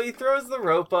up. So he throws the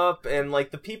rope up, and,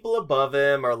 the people above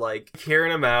him are,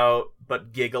 hearing him out,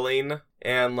 but giggling.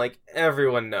 And,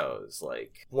 everyone knows,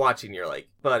 watching, you're like,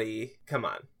 buddy, come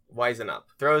on. Wisen up.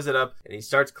 Throws it up, and he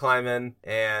starts climbing,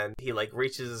 and he,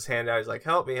 reaches his hand out. He's like,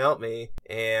 help me.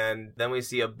 And then we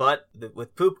see a butt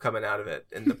with poop coming out of it,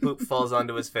 and the poop falls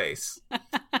onto his face.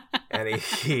 And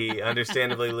he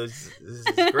understandably loses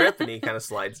his grip, and he kind of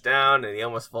slides down, and he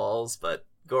almost falls, but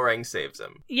Goreng saves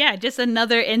him. Yeah, just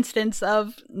another instance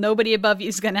of nobody above you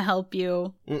is going to help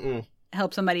you. Mm-mm.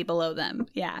 help somebody below them.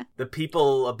 Yeah. The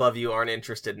people above you aren't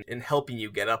interested in helping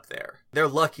you get up there. They're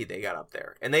lucky they got up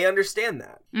there. And they understand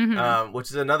that. Which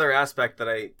is another aspect that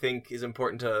I think is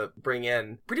important to bring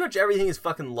in. Pretty much everything is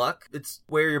fucking luck. It's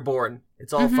where you're born.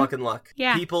 It's all fucking luck.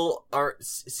 Yeah.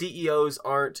 CEOs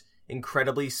aren't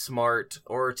incredibly smart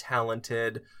or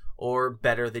talented or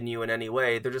better than you in any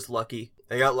way. They're just lucky.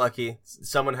 They got lucky.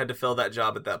 Someone had to fill that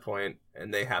job at that point,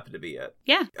 and they happened to be it.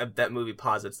 Yeah. That movie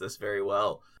posits this very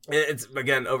well. It's,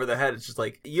 again, over the head. It's just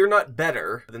like, you're not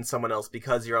better than someone else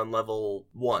because you're on level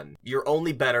 1. You're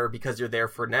only better because you're there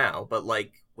for now. But,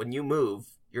 like, when you move,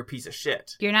 you're a piece of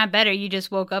shit. You're not better. You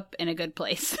just woke up in a good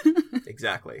place.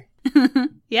 Exactly.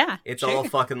 Yeah. It's all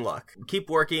fucking luck. Keep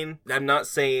working. I'm not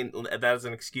saying that as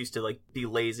an excuse to, like, be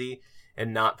lazy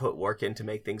and not put work in to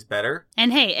make things better.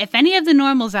 And hey, if any of the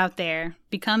normals out there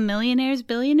become millionaires,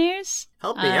 billionaires,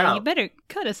 help me out. You better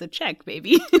cut us a check,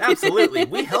 baby. Absolutely.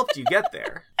 We helped you get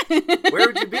there. Where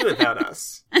would you be without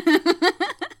us?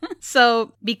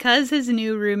 So, because his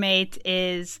new roommate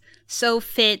is so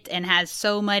fit and has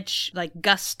so much, like,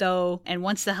 gusto and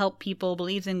wants to help people,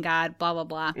 believes in God, blah, blah,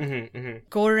 blah,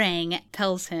 Goreng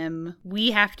tells him,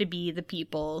 we have to be the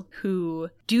people who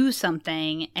do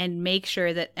something and make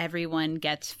sure that everyone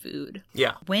gets food.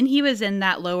 Yeah. When he was in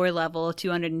that lower level,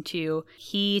 202,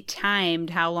 he timed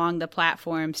how long the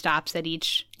platform stops at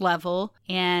each level,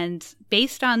 and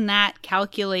based on that,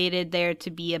 calculated there to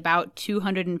be about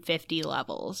 250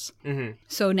 levels.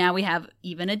 So now we have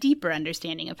even a deeper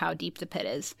understanding of how deep the pit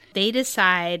is. They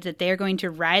decide that they're going to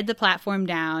ride the platform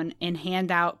down and hand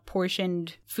out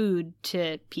portioned food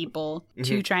to people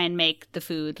to try and make the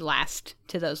food last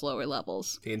to those lower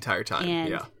levels. The entire time,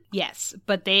 yeah. Yes,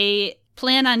 but they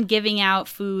plan on giving out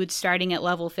food starting at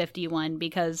level 51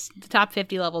 because the top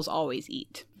 50 levels always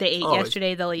eat. They ate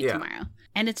yesterday, they'll eat tomorrow.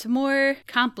 And it's more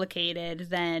complicated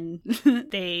than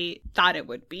they thought it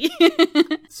would be.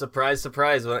 Surprise,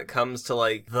 surprise, when it comes to,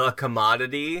 like, the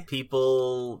commodity,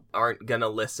 people aren't gonna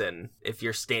listen if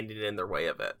you're standing in their way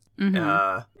of it.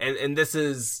 And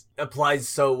this applies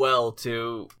so well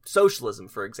to socialism,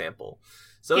 for example.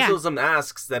 Socialism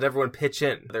asks that everyone pitch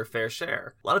in their fair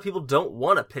share. A lot of people don't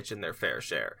want to pitch in their fair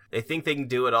share. They think they can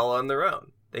do it all on their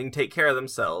own. They can take care of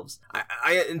themselves.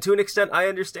 And to an extent, I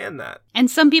understand that. And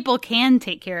some people can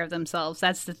take care of themselves.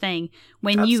 That's the thing.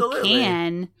 When you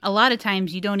can, a lot of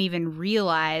times you don't even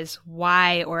realize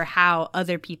why or how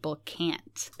other people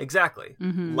can't. Exactly.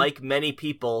 Like many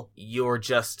people, you're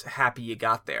just happy you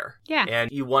got there. Yeah. And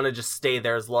you want to just stay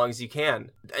there as long as you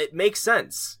can. It makes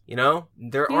sense, you know?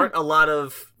 There aren't a lot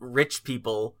of rich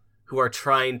people who are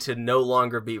trying to no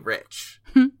longer be rich.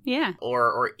 Yeah.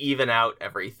 Or even out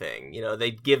everything. You know,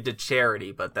 they give to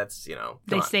charity, but that's, you know,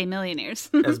 they stay millionaires.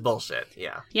 That's bullshit,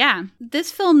 yeah. Yeah.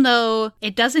 This film, though,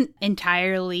 it doesn't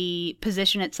entirely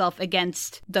position itself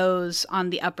against those on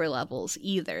the upper levels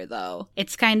either, though.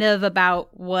 It's kind of about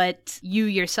what you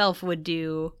yourself would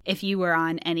do if you were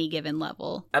on any given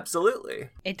level. Absolutely.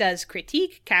 It does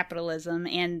critique capitalism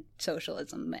and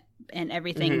socialism and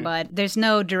everything, but there's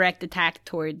no direct attack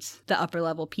towards the upper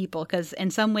level people, because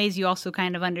in some ways you also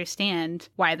kind of understand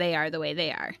why they are the way they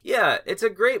are. Yeah, it's a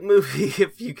great movie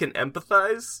if you can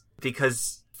empathize,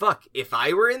 because fuck, if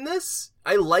I were in this,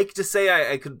 I like to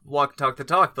say I could walk, talk the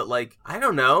talk, but, like, I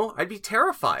don't know, I'd be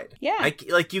terrified. Yeah.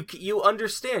 You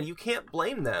understand, you can't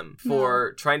blame them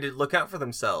for trying to look out for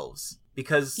themselves.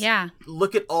 Because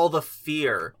look at all the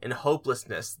fear and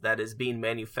hopelessness that is being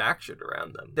manufactured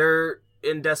around them. They're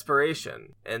in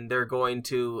desperation, and they're going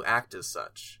to act as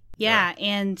such. Yeah,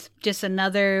 and just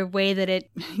another way that it,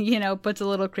 you know, puts a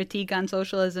little critique on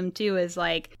socialism, too, is,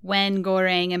 like, when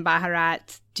Goreng and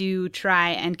Baharat do try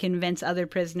and convince other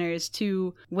prisoners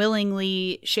to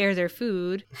willingly share their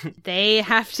food, they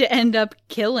have to end up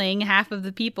killing half of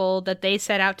the people that they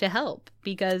set out to help,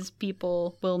 because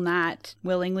people will not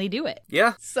willingly do it.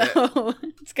 Yeah. So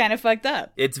it's kind of fucked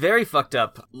up. It's very fucked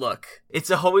up. Look, it's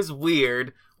always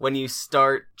weird when you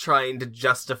start trying to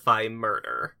justify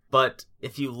murder. But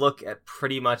if you look at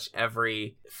pretty much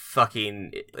every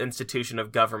fucking institution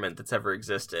of government that's ever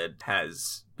existed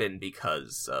has been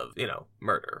because of, you know,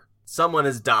 murder. Someone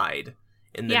has died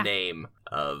in the name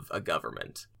of a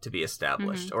government to be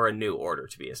established or a new order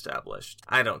to be established.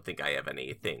 I don't think I have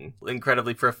anything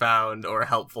incredibly profound or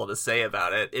helpful to say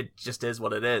about it. It just is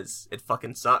what it is. It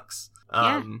fucking sucks.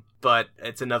 But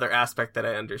it's another aspect that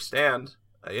I understand.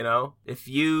 You know, if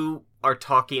you are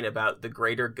talking about the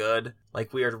greater good,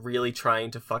 like we are really trying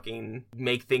to fucking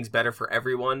make things better for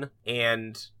everyone,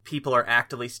 and people are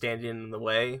actively standing in the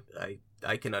way,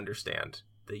 I can understand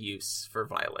the use for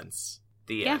violence.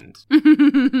 The end.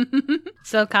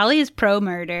 So Kali is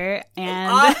pro-murder,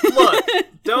 and... Look,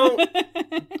 don't.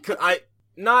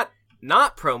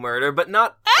 Not pro-murder, but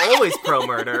not always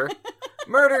pro-murder.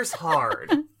 Murder's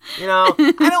hard. You know,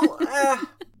 I don't...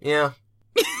 Yeah.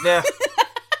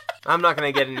 I'm not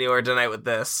going to get anywhere tonight with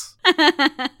this.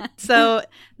 So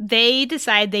they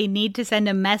decide they need to send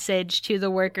a message to the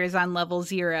workers on level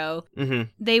 0. Mm-hmm.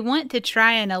 They want to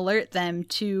try and alert them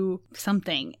to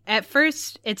something. At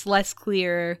first, it's less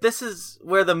clear. This is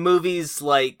where the movie's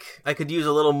like, I could use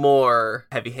a little more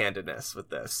heavy-handedness with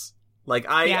this. Like,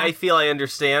 I feel I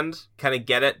understand, kind of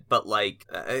get it, but, like,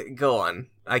 go on.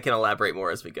 I can elaborate more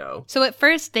as we go. So at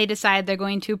first, they decide they're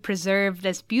going to preserve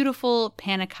this beautiful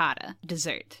panna cotta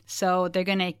dessert. So they're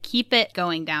going to keep it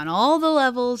going down all the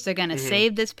levels. They're going to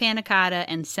save this panna cotta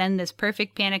and send this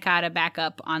perfect panna cotta back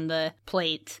up on the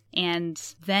plate. And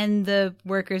then the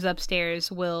workers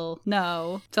upstairs will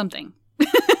know something.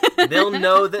 They'll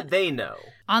know that they know.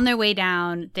 On their way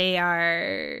down, they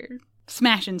are...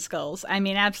 smashing skulls. I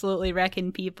mean, absolutely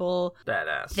wrecking people.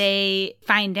 Badass. They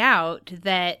find out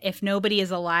that if nobody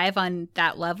is alive on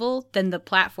that level, then the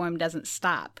platform doesn't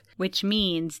stop. Which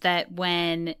means that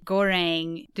when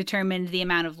Goreng determined the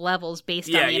amount of levels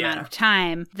based on the amount of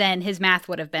time, then his math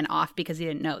would have been off because he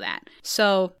didn't know that.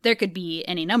 So there could be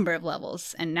any number of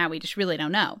levels, and now we just really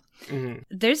don't know. Mm-hmm.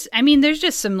 There's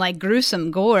just some like gruesome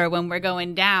gore when we're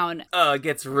going down. Oh, it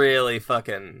gets really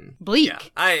fucking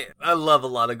bleak. Yeah. I love a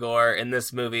lot of gore, and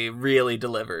this movie really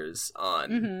delivers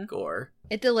on gore.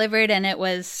 It delivered, and it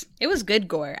was good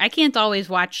gore. I can't always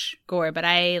watch gore, but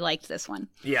I liked this one.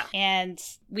 Yeah. And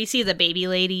we see the baby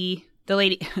lady, the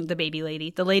lady who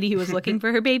was looking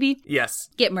for her baby. Yes.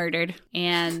 Get murdered.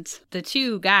 And the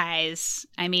two guys,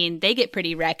 I mean, they get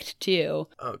pretty wrecked too.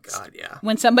 Oh god, yeah.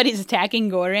 When somebody's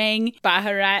attacking Goreng,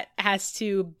 Baharat has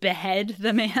to behead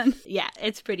the man. Yeah,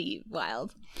 it's pretty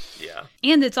wild. Yeah.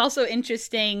 And it's also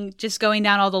interesting just going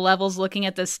down all the levels, looking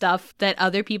at the stuff that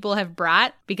other people have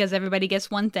brought, because everybody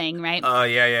gets one thing, right? Oh,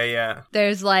 yeah.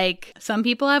 There's like, some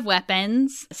people have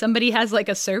weapons. Somebody has like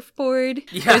a surfboard.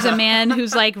 Yeah. There's a man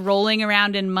who's like rolling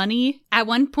around in money. At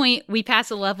one point, we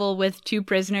pass a level with 2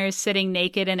 prisoners sitting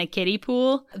naked in a kiddie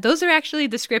pool. Those are actually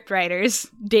the script writers,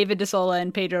 David DeSola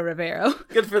and Pedro Rivero.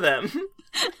 Good for them.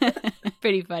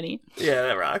 Pretty funny. Yeah,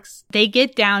 that rocks. They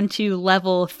get down to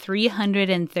level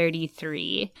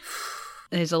 333.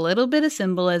 There's a little bit of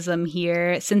symbolism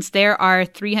here. Since there are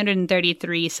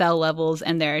 333 cell levels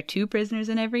and there are 2 prisoners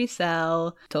in every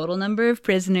cell, total number of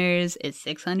prisoners is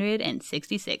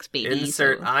 666, baby.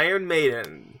 Insert so Iron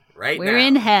Maiden right now. We're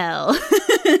in hell.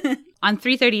 On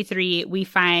 333, we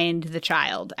find the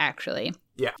child, actually.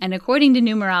 Yeah. And according to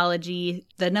numerology,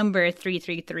 the number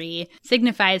 333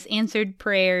 signifies answered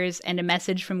prayers and a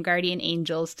message from guardian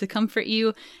angels to comfort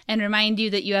you and remind you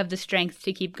that you have the strength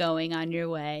to keep going on your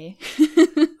way.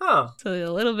 Oh. So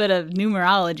a little bit of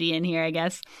numerology in here, I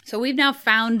guess. So we've now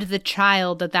found the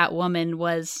child that woman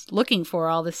was looking for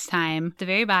all this time, at the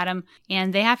very bottom,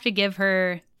 and they have to give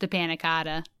her the panna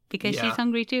cotta. Because she's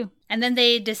hungry too. And then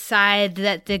they decide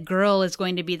that the girl is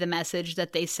going to be the message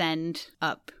that they send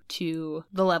up to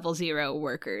the level 0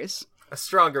 workers. A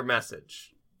stronger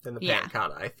message than the panna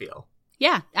cotta, I feel.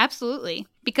 Yeah, absolutely.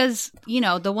 Because, you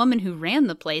know, the woman who ran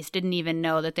the place didn't even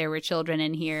know that there were children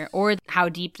in here or how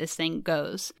deep this thing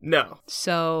goes. No.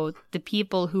 So the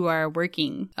people who are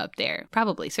working up there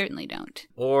certainly don't.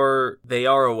 Or they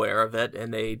are aware of it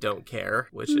and they don't care,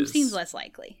 which seems less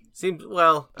likely. Seems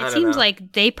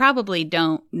like they probably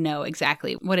don't know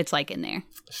exactly what it's like in there.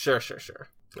 Sure.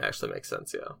 Actually makes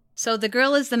sense, yeah. So the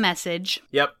girl is the message.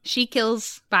 Yep. She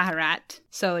kills Baharat,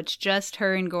 so it's just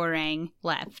her and Goreng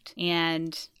left.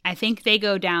 And I think they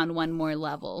go down one more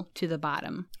level to the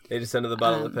bottom. They descend to the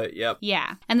bottom of the pit, yep.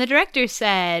 Yeah. And the director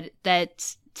said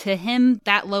that to him,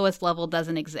 that lowest level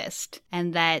doesn't exist,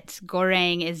 and that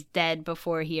Goreng is dead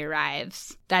before he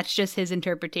arrives. That's just his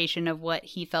interpretation of what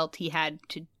he felt he had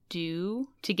to do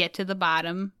to get to the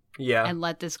bottom. Yeah. And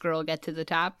let this girl get to the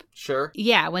top. Sure.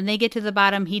 Yeah, when they get to the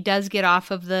bottom, he does get off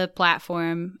of the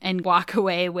platform and walk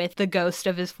away with the ghost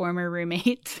of his former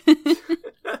roommate.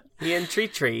 He and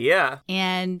Tree, yeah.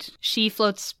 And she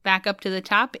floats back up to the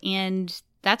top, and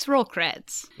that's roll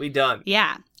credits. We done.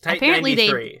 Yeah. Tight apparently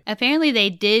 93. Apparently they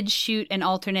did shoot an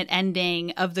alternate ending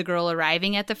of the girl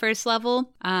arriving at the first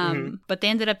level, but they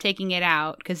ended up taking it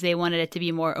out because they wanted it to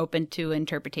be more open to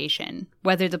interpretation,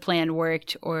 whether the plan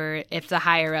worked or if the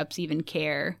higher-ups even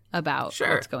care about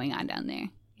what's going on down there.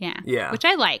 Yeah. Which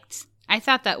I liked. I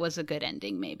thought that was a good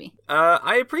ending, maybe.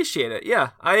 I appreciate it, yeah.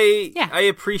 I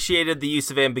appreciated the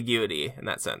use of ambiguity in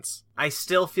that sense. I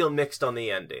still feel mixed on the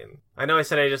ending. I know I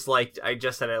said I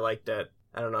said I liked it.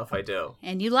 I don't know if I do.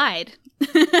 And you lied.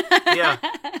 Yeah.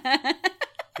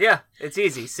 Yeah, it's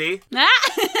easy, see?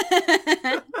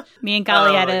 Me and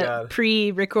Golly had a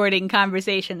pre-recording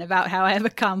conversation about how I have a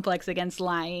complex against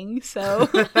lying, so...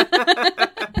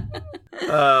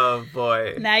 Oh,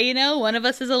 boy. Now you know, one of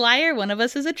us is a liar, one of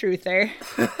us is a truther.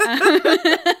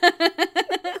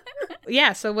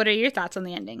 Yeah, so what are your thoughts on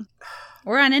the ending?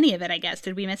 Or on any of it, I guess.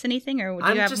 Did we miss anything, or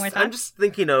do you have more thoughts? I'm just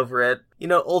thinking over it. You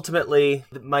know, ultimately,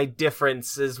 my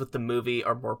differences with the movie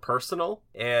are more personal,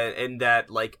 and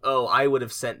that, like, oh, I would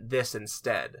have sent this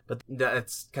instead. But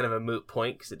that's kind of a moot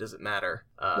point, because it doesn't matter.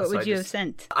 What would you have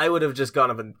sent? I would have just gone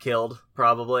up and killed,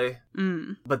 probably.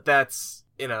 Mm. But that's,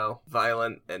 you know,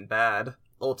 violent and bad,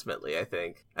 ultimately, I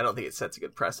think. I don't think it sets a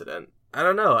good precedent. I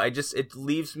don't know. It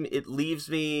leaves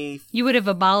me... You would have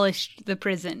abolished the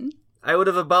prison. I would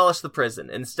have abolished the prison.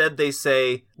 Instead, they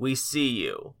say, "We see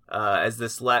you," as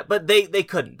this but they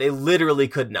couldn't. They literally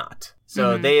could not.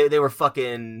 So they were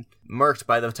fucking murked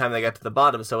by the time they got to the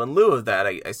bottom. So in lieu of that,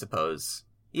 I suppose,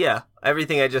 yeah,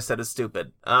 everything I just said is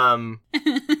stupid.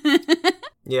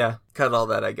 Yeah, cut all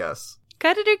that, I guess.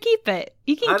 Cut it or keep it.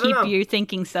 You can keep your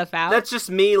thinking stuff out. That's just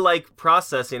me, like,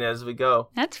 processing it as we go.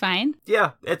 That's fine.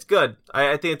 Yeah, it's good.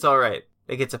 I think it's all right.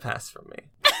 It gets a pass from me.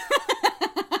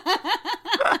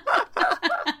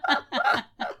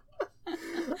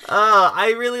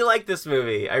 I really like this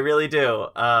movie. I really do.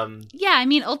 Yeah, I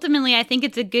mean, ultimately, I think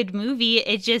it's a good movie.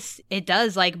 It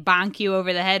does, like, bonk you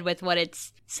over the head with what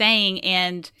it's saying.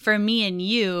 And for me and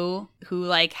you, who,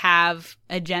 like, have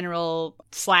a general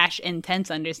 / intense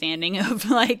understanding of,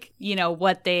 like, you know,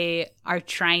 what they are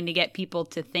trying to get people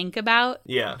to think about,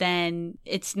 then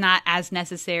it's not as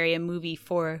necessary a movie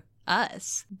for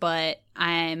us. But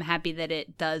I'm happy that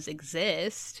it does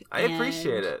exist. I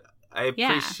appreciate it. I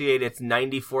appreciate its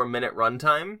 94-minute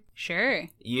runtime. Sure.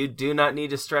 You do not need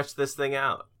to stretch this thing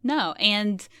out. No,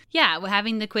 and yeah,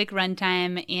 having the quick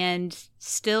runtime and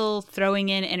still throwing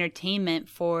in entertainment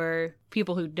for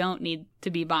people who don't need to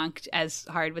be bonked as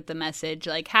hard with the message,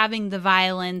 like having the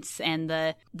violence and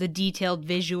the detailed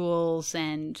visuals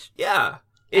and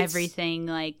everything,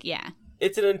 like, yeah.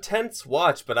 It's an intense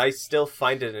watch, but I still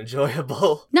find it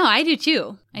enjoyable. No, I do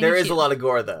too. There is a lot of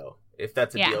gore, though. If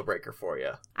that's a deal breaker for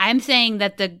you. I'm saying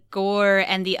that the gore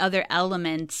and the other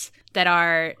elements that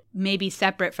are maybe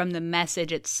separate from the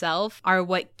message itself are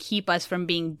what keep us from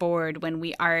being bored when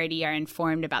we already are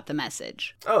informed about the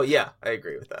message. Oh, yeah. I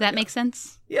agree with that. Does that make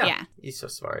sense? Yeah. You're so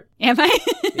smart. Am I?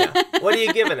 Yeah. What are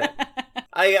you giving it?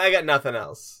 I got nothing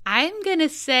else. I'm going to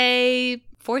say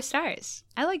 4 stars.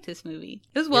 I liked this movie.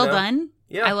 It was well done.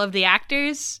 Yeah. I love the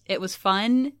actors. It was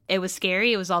fun. It was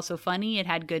scary. It was also funny. It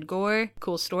had good gore.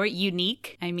 Cool story.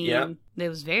 Unique. I mean, it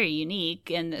was very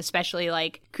unique. And especially,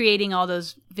 like, creating all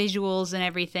those visuals and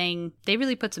everything. They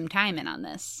really put some time in on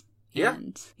this. Yeah.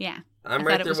 And, yeah. I'm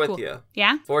right there with you.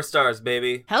 Yeah? 4 stars,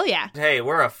 baby. Hell yeah. Hey,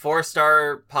 we're a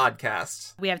 4-star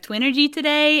podcast. We have Twinergy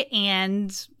today,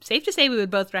 and safe to say we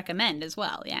would both recommend as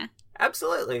well, yeah?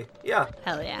 Absolutely. Yeah.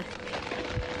 Hell yeah.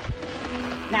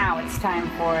 Now it's time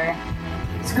for...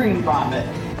 Screen Vomit.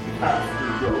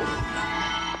 After go.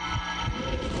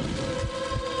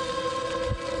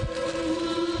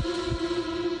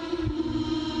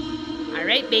 All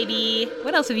right, baby.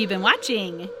 What else have you been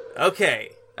watching? Okay.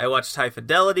 I watched High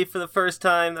Fidelity for the first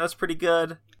time. That was pretty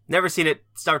good. Never seen it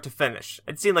start to finish.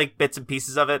 I'd seen, like, bits and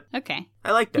pieces of it. Okay.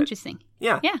 I liked it. Interesting.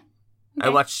 Yeah. Yeah. Okay. I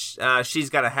watched She's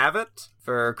Gotta Have It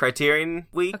for Criterion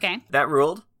Week. Okay. That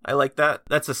ruled. I like that.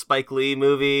 That's a Spike Lee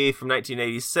movie from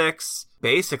 1986.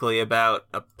 Basically about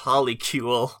a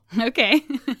polycule. Okay.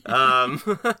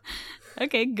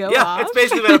 Okay, go yeah, off. It's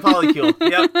basically about a polycule.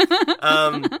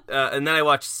 Yep. And then I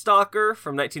watched Stalker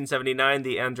from 1979,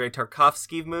 the Andrei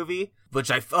Tarkovsky movie,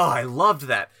 which I loved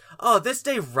that. Oh, this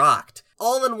day rocked.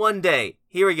 All in one day.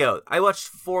 Here we go. I watched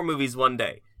 4 movies one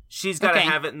day. She's Gotta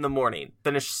Have It in the morning.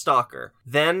 Finished Stalker.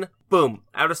 Then, boom,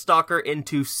 out of Stalker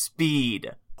into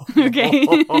Speed. Okay.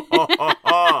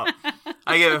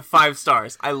 I give it 5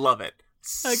 stars. I love it.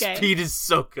 Okay. Speed is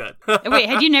so good. Wait,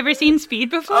 had you never seen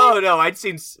Speed before? Oh, no, I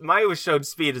was shown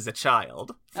Speed as a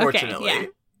child, fortunately. Okay,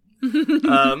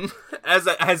 yeah.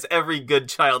 As every good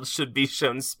child should be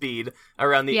shown Speed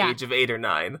around the age of 8 or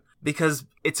 9. Because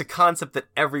it's a concept that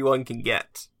everyone can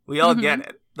get. We all get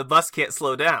it. The bus can't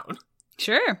slow down.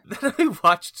 Sure. Then I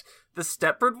watched The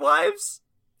Stepford Wives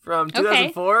from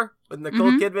 2004 with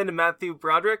Nicole Kidman and Matthew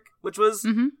Broderick, which was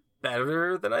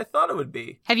better than I thought it would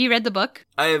be. Have you read the book?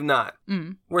 I have not.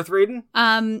 Worth reading?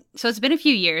 So it's been a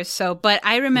few years, but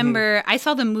I remember I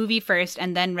saw the movie first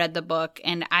and then read the book,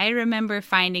 and I remember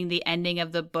finding the ending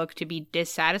of the book to be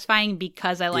dissatisfying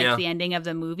because I liked the ending of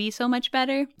the movie so much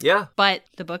better. Yeah. But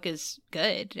the book is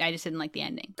good. I just didn't like the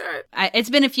ending. All right. It's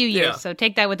been a few years, so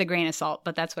take that with a grain of salt,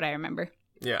 but that's what I remember.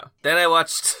 Yeah. Then I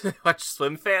watched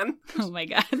Swim Fan. Oh my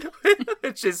God.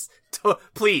 Which is,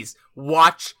 please,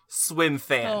 watch Swim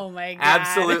Fan. Oh my God.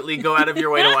 Absolutely go out of your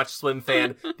way to watch Swim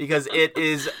Fan because it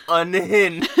is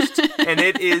unhinged and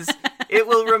it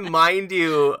will remind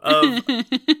you of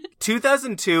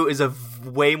 2002 is a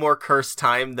way more cursed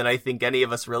time than I think any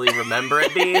of us really remember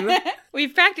it being.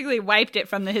 We've practically wiped it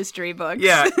from the history books.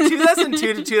 Yeah,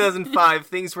 2002 to 2005,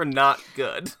 things were not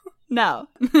good. No.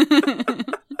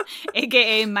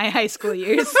 AKA my high school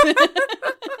years.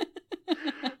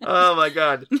 Oh my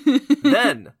God.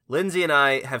 Then, Lindsay and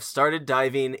I have started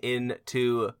diving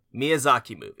into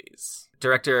Miyazaki movies.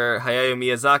 Director Hayao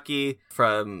Miyazaki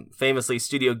from famously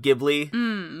Studio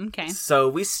Ghibli. Okay. So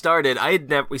we started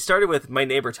with My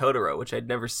Neighbor Totoro, which I'd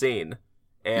never seen,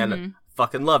 and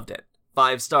fucking loved it.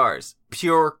 5 stars.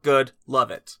 Pure good, love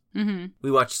it.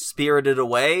 We watched Spirited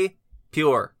Away.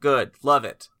 Pure good, love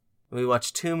it. We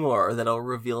watched 2 more that I'll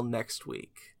reveal next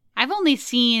week. I've only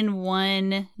seen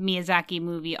one Miyazaki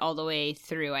movie all the way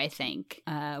through, I think,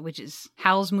 which is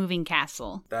Howl's Moving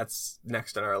Castle. That's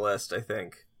next on our list, I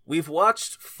think. We've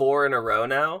watched 4 in a row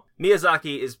now.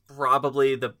 Miyazaki is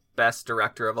probably the best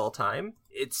director of all time.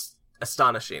 It's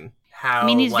astonishing how... I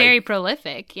mean, he's very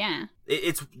prolific, yeah.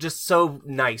 It's just so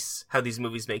nice how these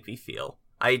movies make me feel.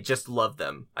 I just love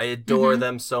them. I adore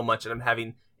them so much, and I'm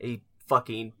having a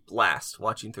fucking blast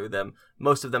watching through them,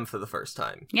 most of them for the first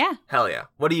time. Yeah. Hell yeah.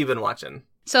 What have you been watching?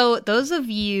 So those of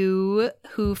you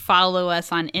who follow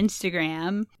us on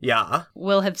Instagram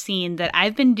will have seen that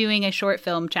I've been doing a short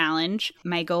film challenge.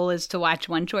 My goal is to watch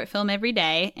 1 short film every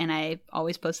day, and I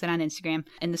always post it on Instagram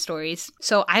in the stories.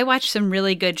 So I watched some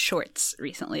really good shorts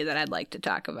recently that I'd like to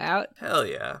talk about. Hell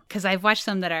yeah. Because I've watched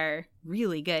some that are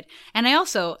really good. And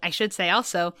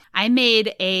I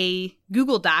made a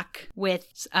Google Doc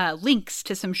with links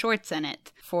to some shorts in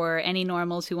it for any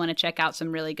normals who want to check out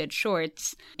some really good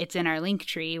shorts. It's in our link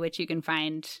tree, which you can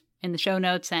find in the show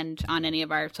notes and on any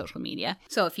of our social media.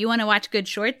 So if you want to watch good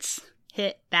shorts,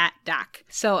 hit that doc.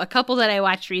 So a couple that I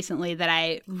watched recently that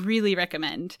I really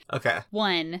recommend. Okay.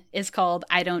 One is called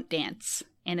I Don't Dance,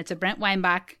 and it's a Brent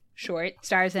Weinbach short,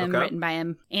 stars him, written by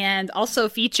him, and also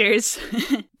features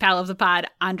pal of the pod,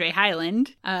 Andre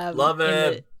Highland. Love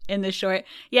it. In the short.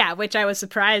 Yeah, which I was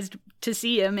surprised to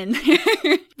see him in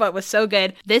there, but was so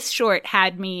good. This short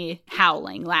had me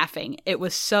howling, laughing. It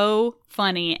was so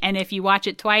funny, and if you watch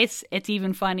it twice, it's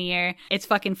even funnier. It's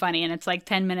fucking funny, and it's like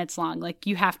 10 minutes long. Like,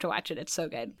 you have to watch it. It's so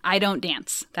good. I Don't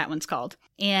Dance, that one's called.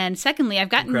 And secondly, I've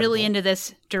gotten really into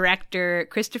this director,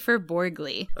 Christopher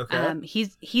Borgli. Okay.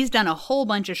 He's done a whole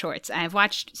bunch of shorts. I've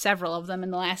watched several of them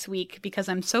in the last week because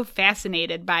I'm so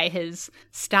fascinated by his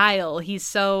style.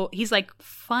 He's like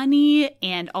funny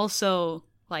and also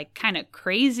like kind of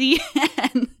crazy,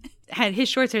 and his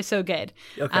shorts are so good.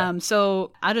 Okay.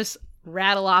 So I'll just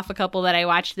rattle off a couple that I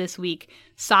watched this week.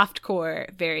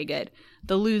 Softcore, very good.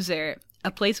 The Loser,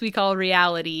 A Place We Call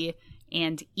Reality,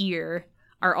 and Ear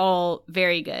are all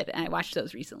very good, and I watched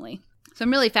those recently. So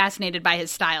I'm really fascinated by his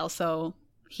style. So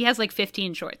he has like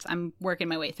 15 shorts. I'm working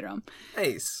my way through them.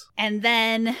 Nice. And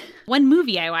then one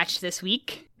movie I watched this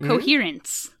week,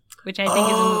 Coherence, which I think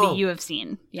is a movie you have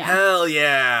seen. Yeah. Hell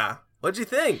yeah. What'd you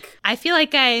think? I feel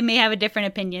like I may have a different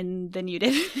opinion than you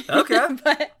did. Okay.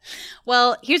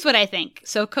 Well, here's what I think.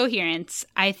 So Coherence,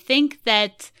 I think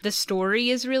that the story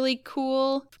is really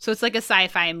cool. So it's like a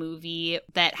sci-fi movie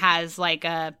that has like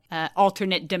a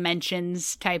alternate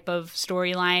dimensions type of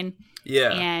storyline.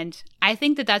 Yeah. And I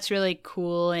think that that's really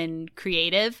cool and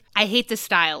creative. I hate the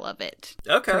style of it.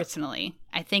 Okay. Personally.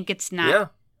 I think it's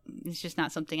not... It's just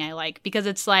not something I like because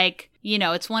it's like,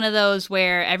 it's one of those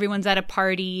where everyone's at a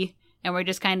party and we're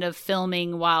just kind of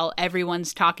filming while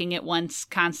everyone's talking at once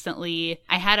constantly.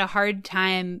 I had a hard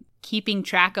time keeping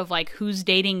track of like who's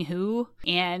dating who,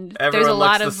 and everyone there's a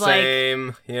lot looks of the like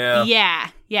same.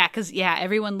 because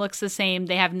everyone looks the same.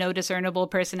 They have no discernible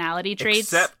personality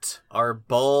traits except our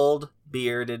bald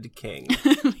bearded king.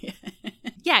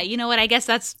 Yeah, you know what? I guess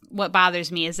that's what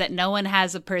bothers me, is that no one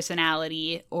has a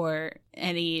personality or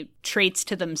any traits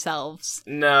to themselves.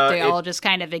 No. They all just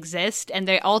kind of exist, and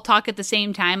they all talk at the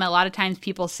same time. A lot of times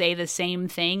people say the same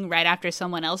thing right after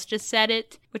someone else just said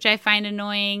it, which I find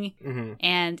annoying. Mm-hmm.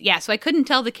 And yeah, so I couldn't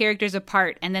tell the characters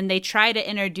apart. And then they try to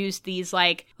introduce these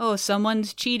like, oh,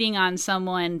 someone's cheating on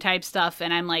someone type stuff.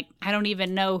 And I'm like, I don't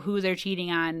even know who they're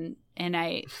cheating on. And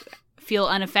I feel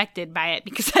unaffected by it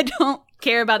because I don't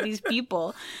care about these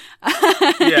people.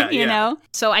 You know?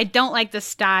 So I don't like the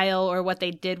style or what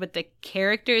they did with the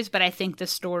characters, but I think the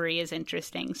story is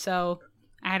interesting. So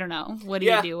I don't know. What do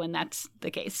you do when that's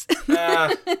the case?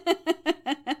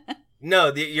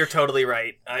 No, you're totally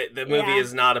right. The movie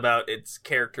is not about its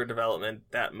character development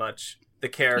that much. The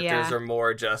characters are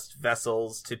more just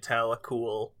vessels to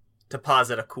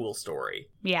posit a cool story.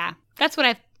 Yeah, that's what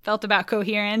I felt about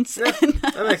Coherence. Yeah,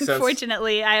 that makes sense.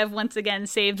 Unfortunately, I have once again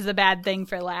saved the bad thing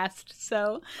for last.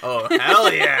 So. Oh,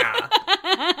 hell yeah!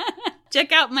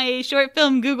 Check out my short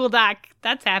film Google Doc.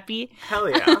 That's happy. Hell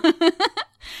yeah.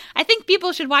 I think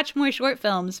people should watch more short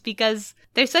films because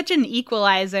they're such an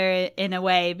equalizer in a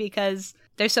way, because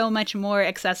they're so much more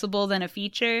accessible than a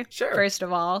feature, first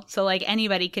of all. So, like,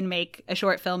 anybody can make a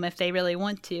short film if they really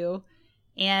want to.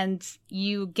 And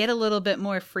you get a little bit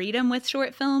more freedom with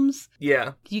short films.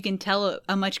 Yeah. You can tell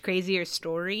a much crazier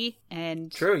story.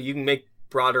 And true, you can make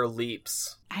broader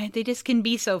leaps. They just can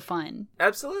be so fun.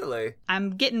 Absolutely.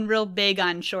 I'm getting real big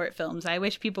on short films. I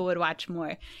wish people would watch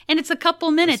more. And it's a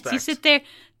couple minutes. Respect. You sit there,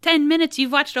 10 minutes,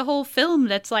 you've watched a whole film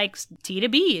that's like T to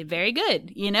B. Very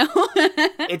good, you know?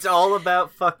 It's all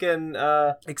about fucking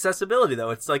accessibility,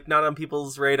 though. It's like not on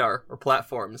people's radar or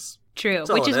platforms. True,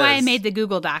 which is why I made the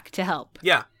Google Doc to help.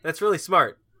 Yeah, that's really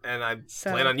smart. And I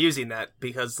plan on using that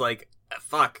because, like,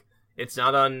 fuck. It's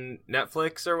not on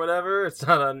Netflix or whatever. It's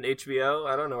not on HBO.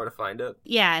 I don't know where to find it.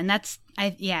 Yeah, and that's, I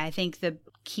think, the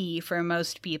key for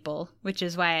most people, which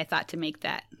is why I thought to make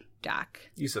that doc.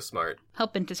 You're so smart.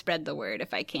 Helping to spread the word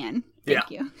if I can.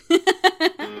 Thank you.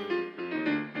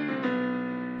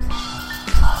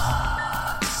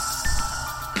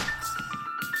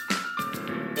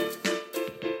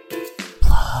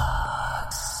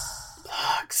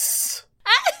 Plugs.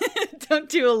 Don't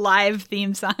do a live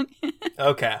theme song.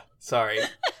 Okay. Sorry.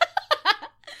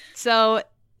 So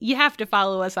you have to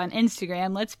follow us on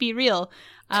Instagram. Let's be real.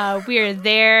 We are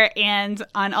there and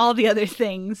on all the other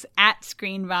things at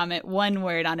Screen Vomit. One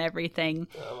word on everything.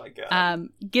 Oh my God.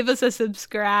 Give us a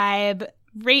subscribe,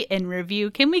 rate and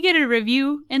review. Can we get a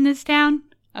review in this town?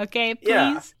 Okay, please.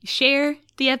 Yeah. Share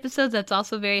the episodes. That's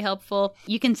also very helpful.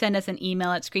 You can send us an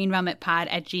email at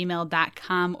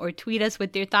screenvomitpod@gmail.com or tweet us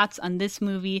with your thoughts on this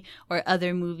movie or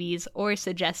other movies or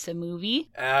suggest a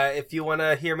movie. If you want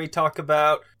to hear me talk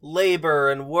about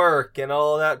labor and work and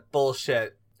all that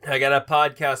bullshit, I got a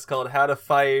podcast called How to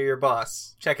Fire Your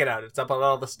Boss. Check it out. It's up on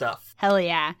all the stuff. Hell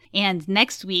yeah. And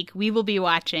next week, we will be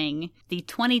watching the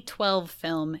 2012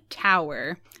 film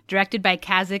Tower, directed by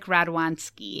Kazak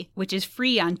Radwanski, which is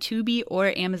free on Tubi or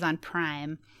Amazon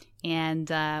Prime. And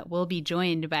we'll be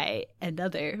joined by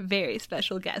another very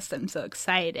special guest. I'm so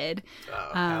excited.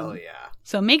 Oh, hell yeah.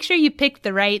 So make sure you pick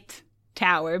the right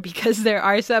Tower, because there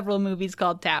are several movies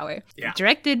called Tower. Yeah.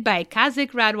 Directed by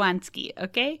Kazak Radwanski,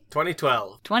 okay?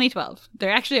 2012.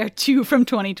 There actually are two from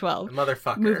 2012.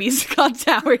 Motherfucker. Movies called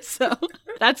Tower, so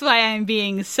that's why I'm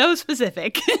being so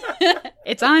specific.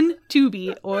 It's on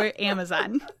Tubi or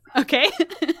Amazon, okay?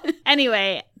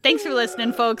 Anyway, thanks for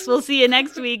listening, folks. We'll see you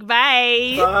next week.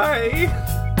 Bye.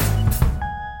 Bye.